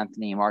Cole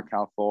Anthony,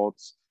 Markelle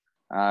Fultz,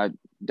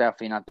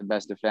 Definitely not the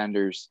best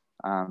defenders.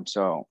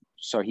 So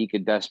he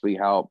could desperately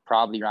help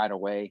probably right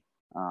away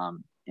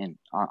on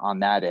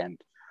that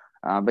end.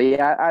 But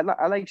yeah,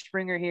 I like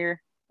Springer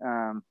here.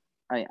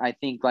 I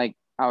think like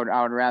I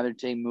would rather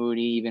take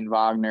Moody, even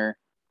Wagner.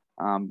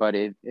 But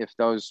if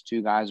those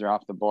two guys are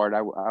off the board,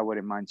 I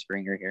wouldn't mind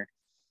Springer here.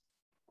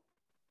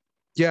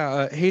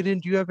 Yeah, Hayden,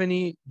 do you have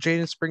any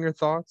Jaden Springer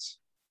thoughts?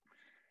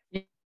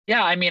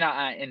 Yeah, I mean,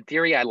 in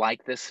theory, I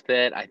like this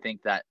fit. I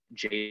think that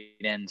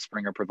Jaden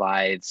Springer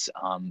provides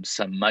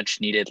some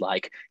much needed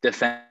like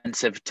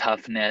defensive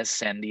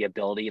toughness and the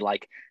ability,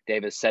 like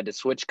Davis said, to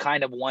switch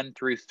kind of 1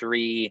 through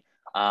 3.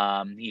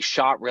 He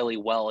shot really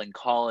well in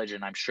college,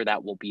 and I'm sure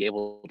that will be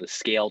able to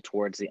scale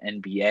towards the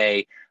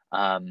NBA.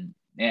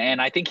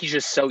 And I think he's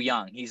just so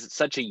young. He's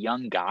such a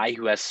young guy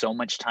who has so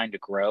much time to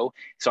grow.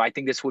 So I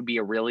think this would be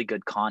a really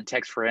good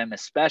context for him,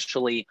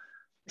 especially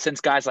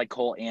since guys like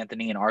Cole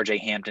Anthony and RJ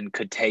Hampton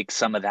could take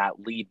some of that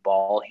lead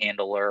ball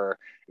handler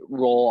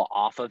role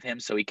off of him,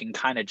 so he can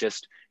kind of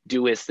just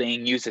do his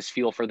thing, use his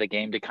feel for the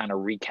game to kind of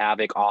wreak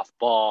havoc off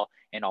ball,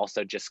 and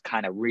also just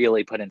kind of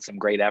really put in some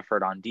great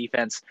effort on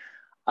defense.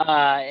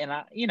 And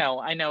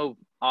I know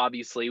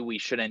obviously we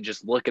shouldn't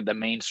just look at the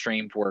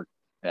mainstream for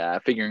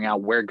figuring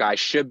out where guys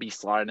should be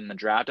slotted in the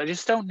draft. I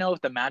just don't know if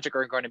the Magic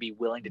are going to be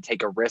willing to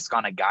take a risk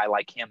on a guy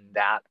like him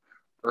that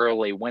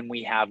early when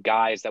we have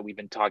guys that we've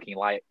been talking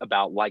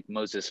about like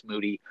Moses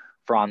Moody,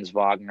 Franz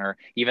Wagner,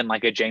 even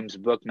like a James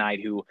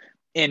Bouknight, who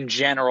in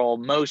general,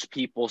 most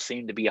people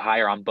seem to be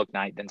higher on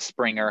Bouknight than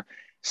Springer.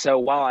 So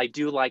while I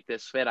do like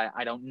this fit,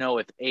 I don't know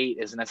if 8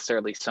 is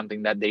necessarily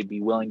something that they'd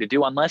be willing to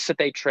do unless if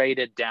they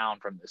traded down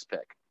from this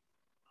pick.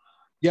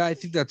 Yeah, I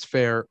think that's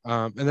fair.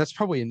 And that's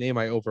probably a name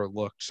I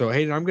overlooked. So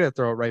Hayden, I'm going to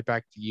throw it right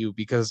back to you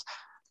because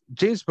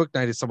James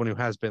Bouknight is someone who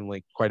has been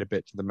linked quite a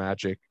bit to the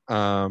Magic,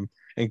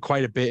 and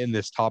quite a bit in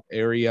this top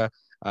area.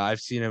 I've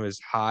seen him as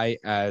high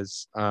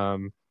as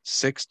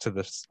 6 to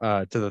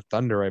the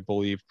Thunder, I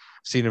believe.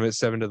 I've seen him at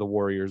 7 to the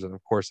Warriors, and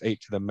of course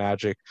 8 to the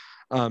Magic.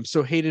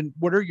 So Hayden,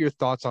 what are your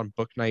thoughts on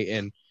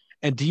Bouknight,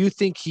 and do you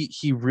think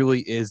he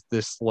really is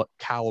this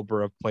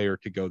caliber of player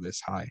to go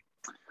this high?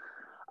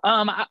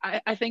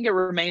 I think it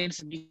remains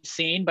to be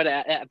seen, but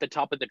at the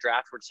top of the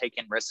draft, we're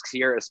taking risks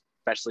here,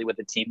 especially with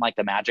a team like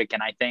the Magic,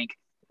 and I think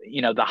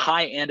the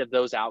high end of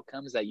those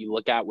outcomes that you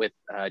look at with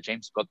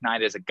James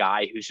Bouknight is a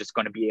guy who's just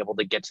going to be able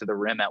to get to the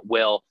rim at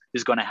will,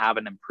 who's going to have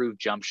an improved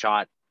jump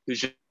shot,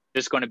 who's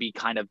just going to be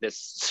kind of this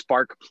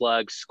spark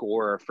plug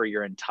scorer for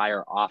your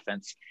entire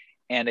offense.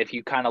 And if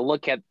you kind of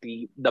look at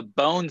the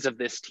bones of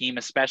this team,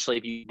 especially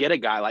if you get a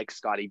guy like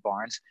Scotty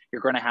Barnes,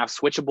 you're going to have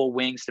switchable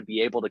wings to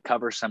be able to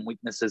cover some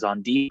weaknesses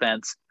on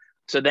defense.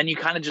 So then you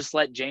kind of just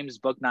let James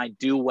Bouknight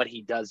do what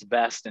he does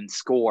best and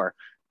score.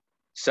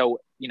 So,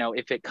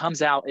 if it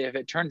turns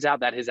out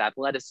that his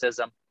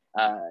athleticism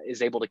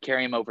is able to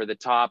carry him over the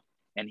top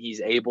and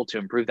he's able to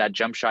improve that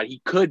jump shot,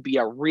 he could be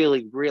a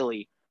really,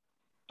 really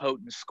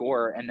potent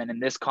scorer. And then in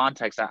this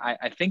context,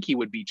 I think he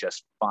would be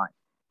just fine.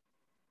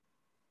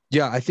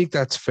 Yeah, I think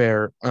that's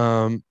fair.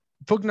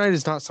 Bouknight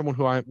is not someone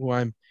who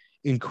I'm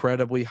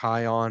incredibly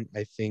high on.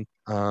 I think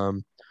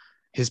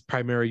his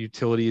primary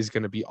utility is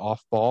going to be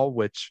off ball,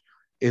 which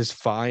is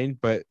fine,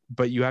 but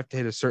you have to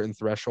hit a certain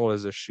threshold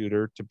as a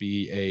shooter to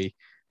be a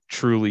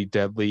truly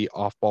deadly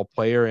off-ball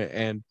player,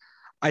 and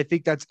I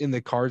think that's in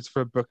the cards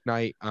for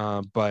Bouknight,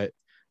 but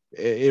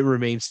it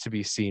remains to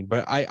be seen.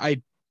 But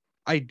I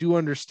do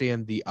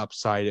understand the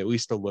upside at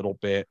least a little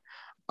bit.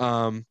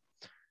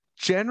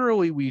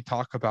 Generally, we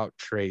talk about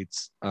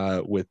trades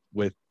with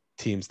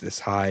teams this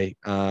high,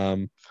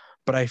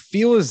 but I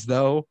feel as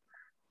though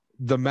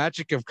the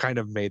Magic have kind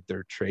of made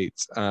their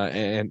trades.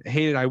 And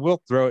Hayden, I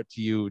will throw it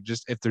to you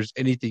just if there's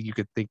anything you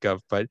could think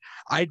of, but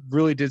I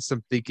really did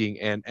some thinking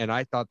and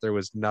I thought there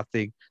was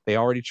nothing. They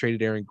already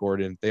traded Aaron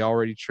Gordon. They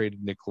already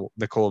traded Nikola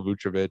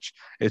Vucevic.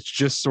 It's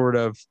just sort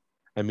of,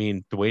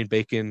 Dwayne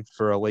Bacon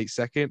for a late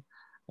second.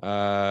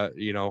 I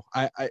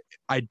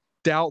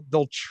doubt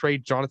they'll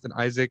trade Jonathan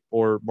Isaac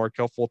or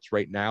Markelle Fultz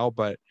right now,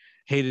 but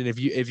Hayden, if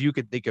you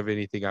could think of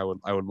anything, I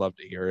would love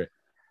to hear it.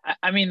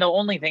 The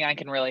only thing I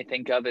can really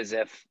think of is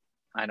if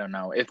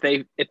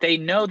they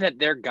know that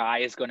their guy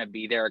is going to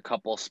be there a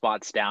couple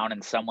spots down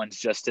and someone's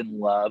just in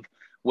love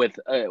with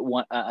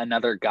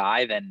another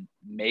guy, then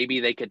maybe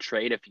they could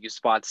trade a few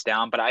spots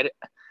down. But I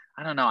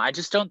don't know. I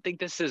just don't think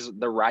this is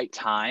the right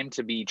time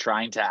to be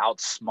trying to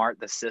outsmart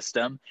the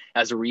system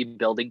as a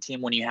rebuilding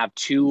team when you have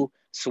 2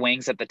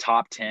 swings at the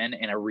top 10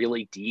 in a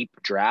really deep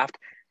draft.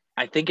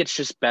 I think it's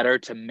just better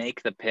to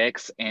make the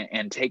picks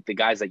and take the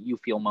guys that you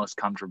feel most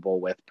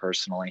comfortable with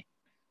personally.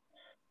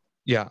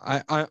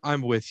 Yeah,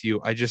 I'm with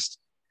you.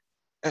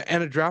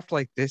 And a draft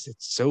like this,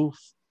 it's so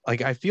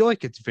I feel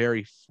like it's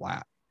very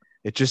flat.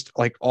 It just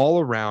all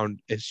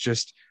around, it's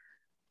just,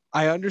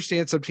 I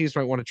understand some teams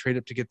might want to trade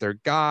up to get their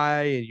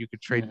guy and you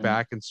could trade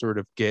back and sort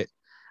of but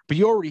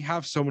you already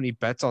have so many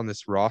bets on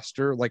this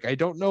roster. I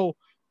don't know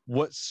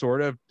what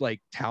sort of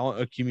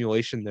talent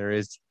accumulation there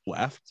is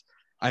left.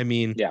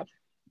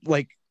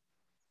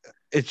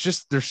 it's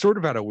just they're sort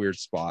of at a weird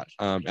spot.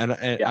 And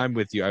Yeah. I'm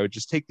with you. I would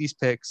just take these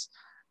picks,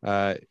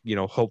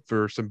 hope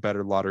for some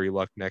better lottery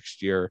luck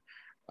next year.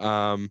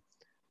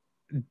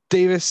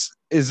 Davis,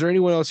 is there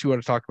anyone else you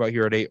want to talk about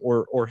here at 8,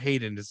 or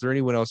Hayden? Is there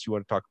anyone else you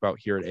want to talk about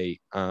here at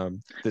 8?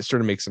 That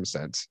sort of makes some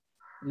sense.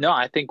 No,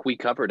 I think we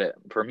covered it,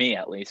 for me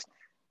at least.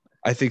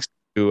 I think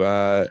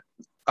so.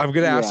 I'm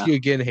going to ask Yeah. you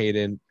again,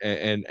 Hayden,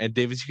 and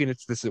Davis, you can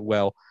answer this as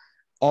well.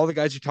 All the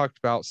guys you talked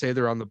about, say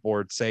they're on the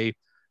board. Say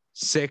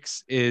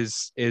 6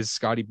 is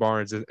Scotty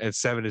Barnes and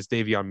 7 is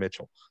Davion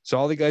Mitchell. So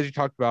all the guys you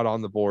talked about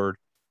on the board.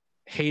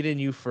 Hayden,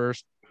 you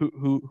first.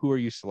 Who are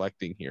you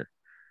selecting here?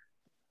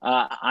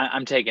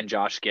 I'm taking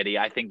Josh Giddey.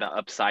 I think the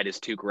upside is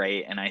too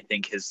great, and I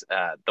think his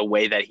the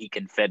way that he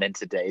can fit in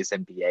today's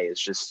NBA is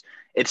just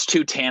it's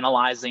too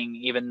tantalizing.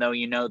 Even though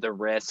you know the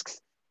risks,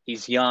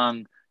 he's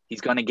young,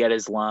 he's going to get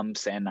his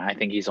lumps, and I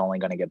think he's only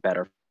going to get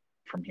better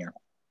from here.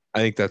 I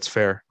think that's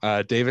fair.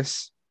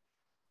 Davis?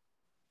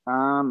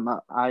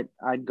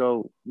 I'd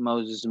go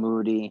Moses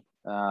Moody.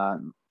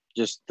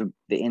 Just the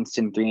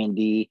instant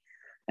 3-and-D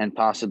and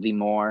possibly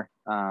more.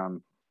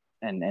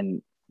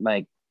 And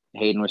like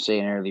Hayden was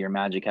saying earlier,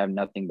 Magic have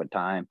nothing but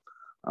time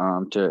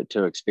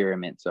to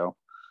experiment. So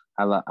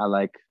I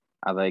like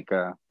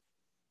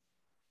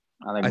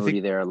Moody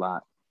there a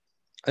lot.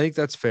 I think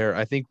that's fair.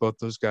 I think both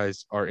those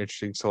guys are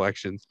interesting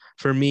selections.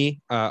 For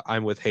me,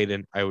 I'm with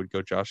Hayden. I would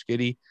go Josh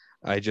Giddey.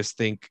 I just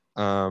think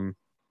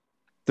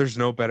there's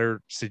no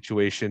better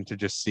situation to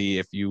just see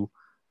if you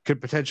could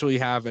potentially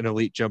have an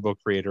elite jumbo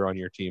creator on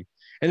your team.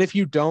 And if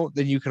you don't,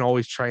 then you can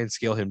always try and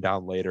scale him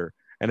down later.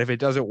 And if it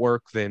doesn't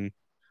work, then,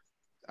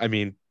 I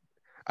mean,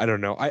 I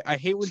don't know. I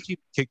hate when teams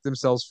kick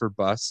themselves for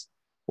bust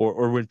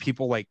or when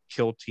people like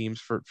kill teams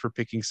for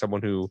picking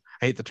someone who,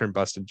 I hate the term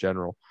bust in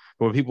general,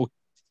 but when people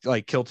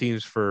like kill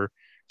teams for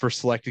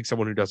selecting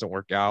someone who doesn't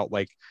work out,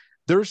 like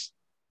there's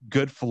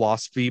good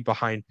philosophy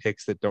behind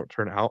picks that don't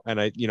turn out. And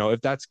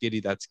if that's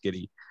Giddey, that's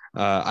Giddey.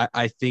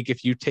 I think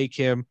if you take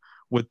him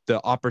with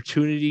the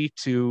opportunity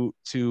to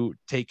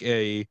take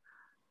a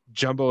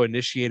jumbo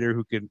initiator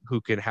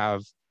who can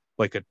have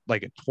like a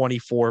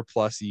 24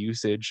 plus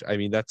usage, I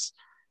mean that's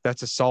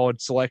a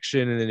solid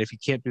selection. And then if you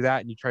can't do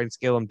that and you try and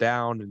scale them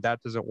down and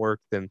that doesn't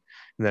work, then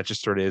that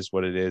just sort of is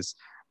what it is.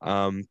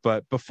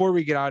 But before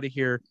we get out of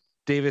here,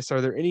 Davis, are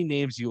there any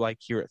names you like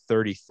here at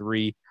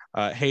 33?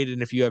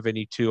 Hayden, if you have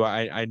any too,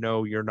 I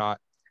know you're not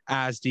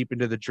as deep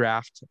into the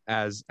draft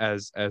as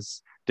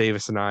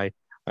Davis and I.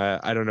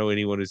 I don't know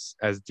anyone who's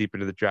as deep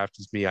into the draft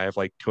as me. I have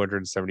like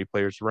 270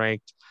 players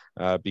ranked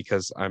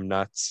because I'm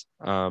nuts.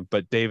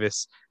 But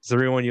Davis, is there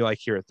anyone you like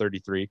here at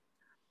 33?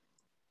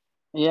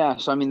 Yeah,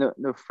 so I mean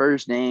the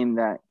first name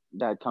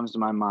that comes to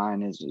my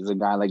mind is a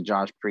guy like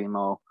Josh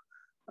Primo.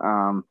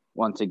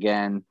 Once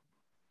again,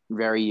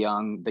 very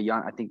young.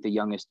 I think the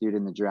youngest dude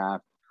in the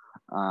draft.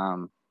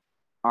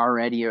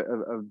 Already a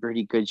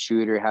pretty good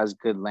shooter, has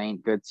good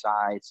length, good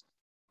size.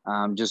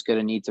 Just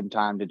gonna need some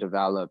time to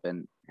develop,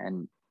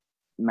 and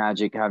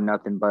Magic have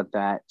nothing but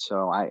that.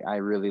 So I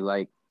really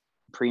like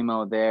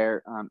Primo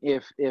there.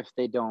 If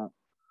they don't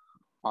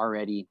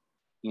already,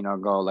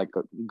 go like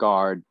a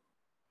guard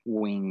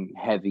wing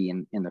heavy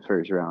in the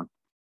first round.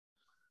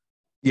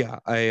 Yeah,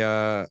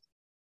 I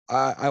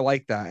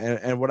like that.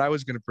 And what I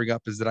was going to bring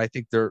up is that I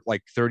think they're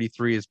like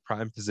 33 is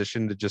prime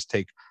position to just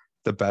take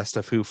the best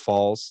of who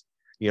falls,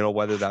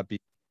 whether that be,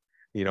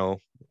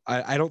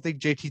 I don't think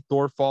JT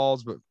Thor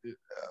falls, but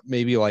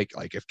maybe like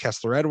if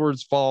Kessler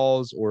Edwards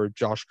falls or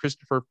Josh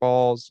Christopher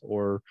falls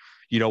or,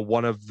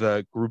 one of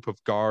the group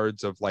of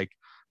guards of like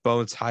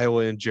Bones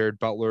Highland, Jared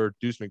Butler,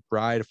 Deuce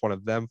McBride, if one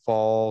of them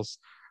falls,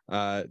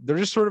 they're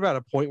just sort of at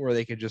a point where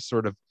they can just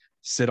sort of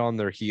sit on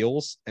their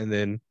heels and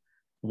then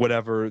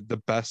whatever the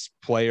best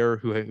player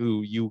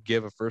who you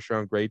give a first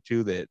round grade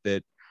to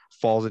that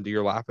falls into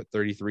your lap at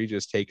 33,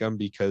 just take them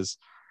because,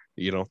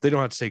 they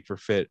don't have to take for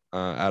fit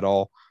at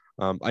all.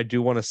 I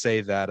do want to say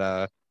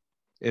that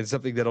it's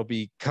something that'll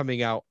be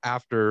coming out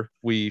after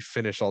we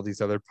finish all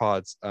these other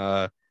pods.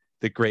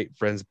 The great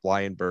Franz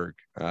Blyenberg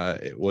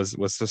it was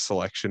the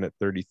selection at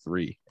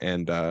 33.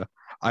 And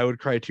I would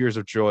cry tears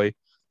of joy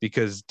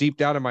because deep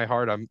down in my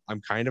heart,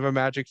 I'm kind of a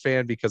Magic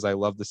fan because I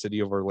love the city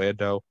of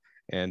Orlando.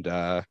 And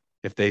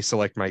if they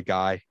select my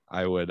guy,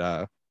 I would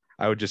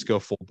just go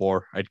full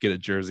bore. I'd get a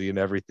jersey and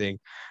everything.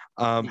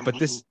 But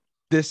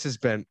this has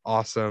been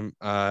awesome.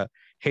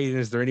 Hayden,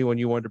 is there anyone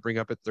you wanted to bring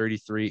up at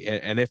 33?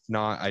 And if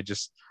not, I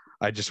just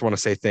want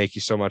to say thank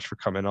you so much for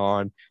coming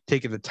on,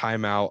 taking the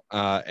time out,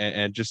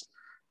 and just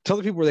tell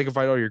the people where they can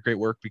find all your great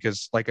work.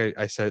 Because like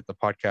I said at the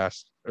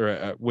podcast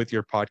or with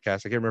your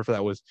podcast, I can't remember if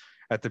that was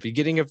at the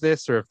beginning of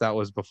this or if that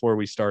was before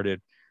we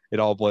started. It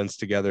all blends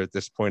together at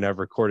this point. I've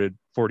recorded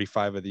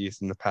 45 of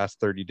these in the past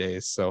 30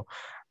 days. So,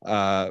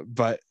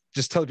 but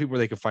just tell the people where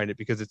they can find it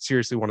because it's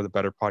seriously one of the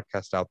better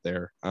podcasts out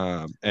there,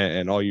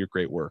 and all your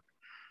great work.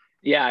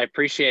 Yeah, I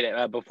appreciate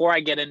it. Before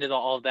I get into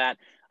all of that,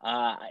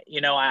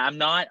 I'm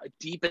not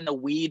deep in the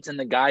weeds and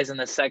the guys in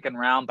the second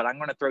round, but I'm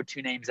going to throw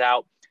two names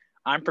out.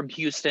 I'm from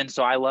Houston,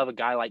 so I love a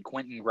guy like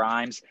Quentin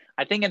Grimes.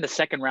 I think in the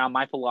second round,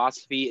 my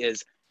philosophy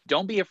is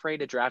don't be afraid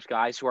to draft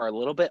guys who are a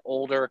little bit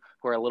older,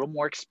 who are a little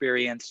more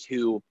experienced,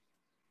 who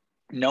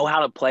know how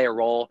to play a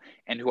role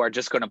and who are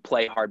just going to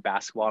play hard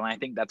basketball. And I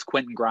think that's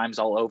Quentin Grimes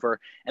all over.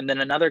 And then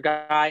another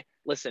guy,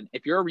 listen,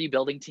 if you're a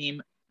rebuilding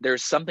team,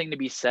 there's something to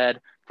be said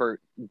for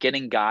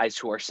getting guys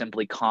who are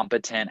simply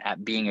competent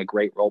at being a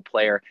great role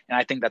player. And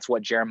I think that's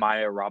what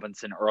Jeremiah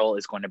Robinson Earl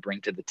is going to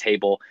bring to the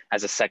table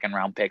as a second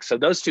round pick. So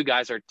those two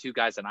guys are two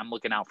guys that I'm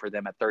looking out for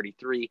them at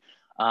 33.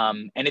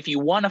 And if you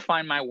want to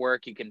find my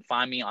work, you can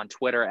find me on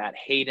Twitter at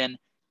Hayden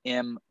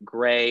M.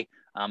 Gray.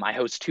 I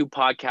host two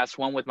podcasts,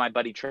 one with my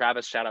buddy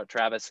Travis. Shout out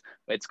Travis.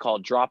 It's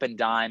called Dropping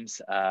Dimes,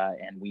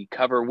 and we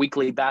cover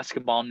weekly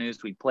basketball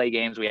news. We play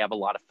games. We have a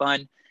lot of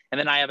fun. And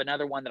then I have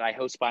another one that I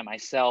host by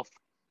myself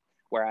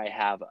where I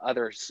have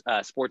other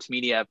sports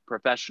media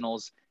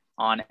professionals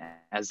on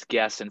as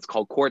guests, and it's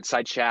called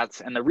Courtside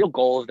Chats. And the real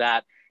goal of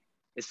that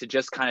is to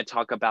just kind of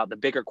talk about the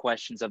bigger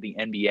questions of the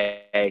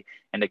NBA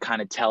and to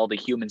kind of tell the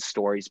human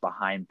stories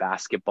behind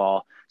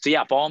basketball. So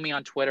yeah, follow me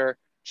on Twitter.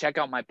 Check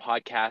out my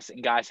podcast.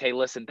 And guys, hey,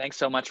 listen, thanks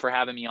so much for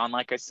having me on.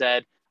 Like I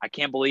said, I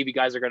can't believe you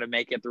guys are going to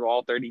make it through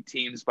all 30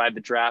 teams by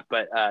the draft,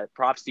 but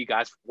props to you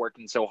guys for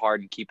working so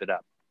hard and keep it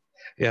up.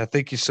 Yeah,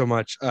 thank you so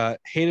much.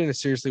 Hayden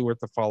is seriously worth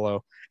the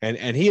follow,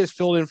 and he has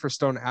filled in for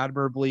Stone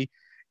admirably,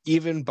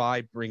 even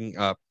by bringing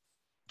up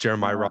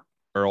Jeremiah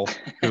Earl,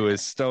 who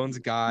is Stone's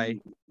guy.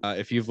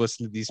 If you've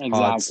listened to these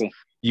pods,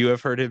 you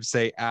have heard him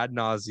say ad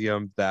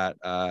nauseum that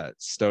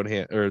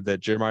that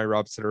Jeremiah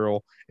Robinson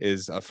Earl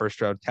is a first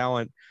round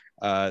talent.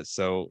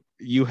 So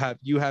you have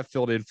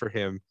filled in for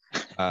him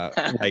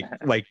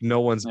like no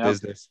one's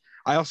business.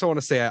 I also want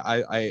to say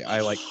I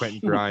like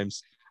Quentin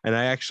Grimes. And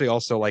I actually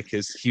also like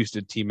his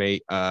Houston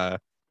teammate,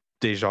 Dejan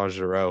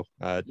Jarreau.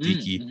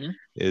 Deke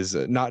is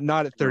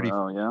not at 30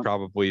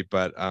 probably,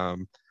 but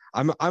I'm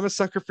a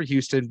sucker for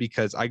Houston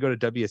because I go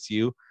to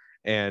WSU,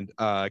 and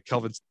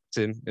Kelvin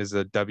Sampson is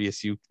a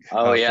WSU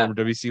former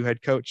WSU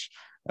head coach,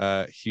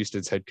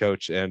 Houston's head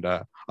coach, and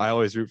I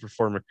always root for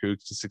former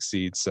Cougs to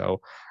succeed.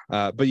 So,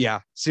 but yeah,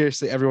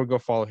 seriously, everyone go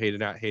follow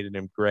Hayden at Hayden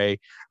M. Gray.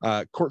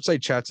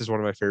 Courtside Chats is one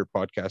of my favorite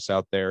podcasts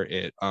out there.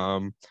 It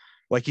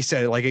like you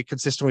said, like it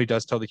consistently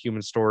does tell the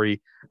human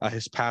story.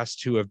 His past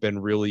two have been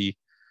really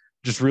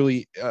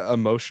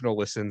emotional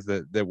listens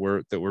that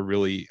were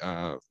really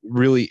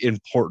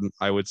important.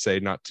 I would say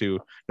not to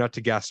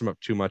gas him up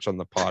too much on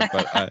the pod,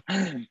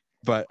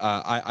 but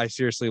I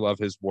seriously love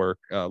his work.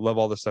 Love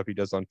all the stuff he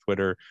does on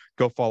Twitter.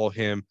 Go follow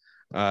him.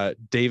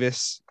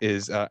 Davis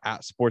is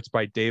at Sports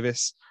by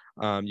Davis.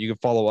 You can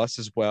follow us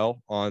as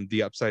well on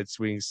the Upside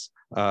Swings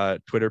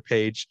Twitter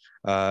page.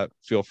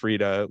 Feel free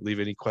to leave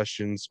any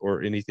questions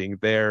or anything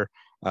there.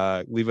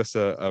 Leave us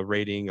a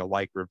rating, a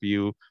like,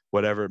 review,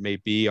 whatever it may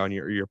be on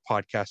your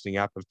podcasting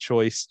app of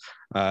choice.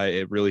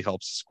 It really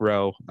helps us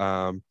grow,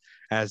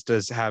 as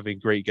does having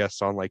great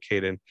guests on like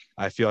Hayden.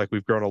 I feel like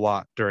we've grown a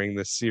lot during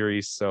this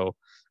series, so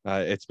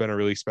it's been a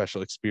really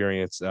special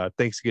experience.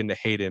 Thanks again to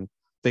Hayden.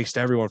 Thanks to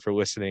everyone for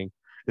listening.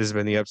 This has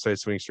been the Upside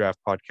Swings Draft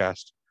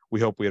Podcast.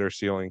 We hope we hit our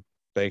ceiling.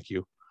 Thank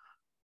you.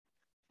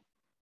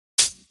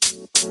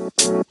 You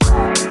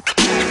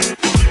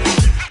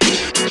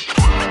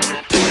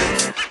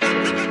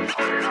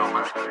know,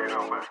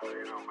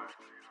 man.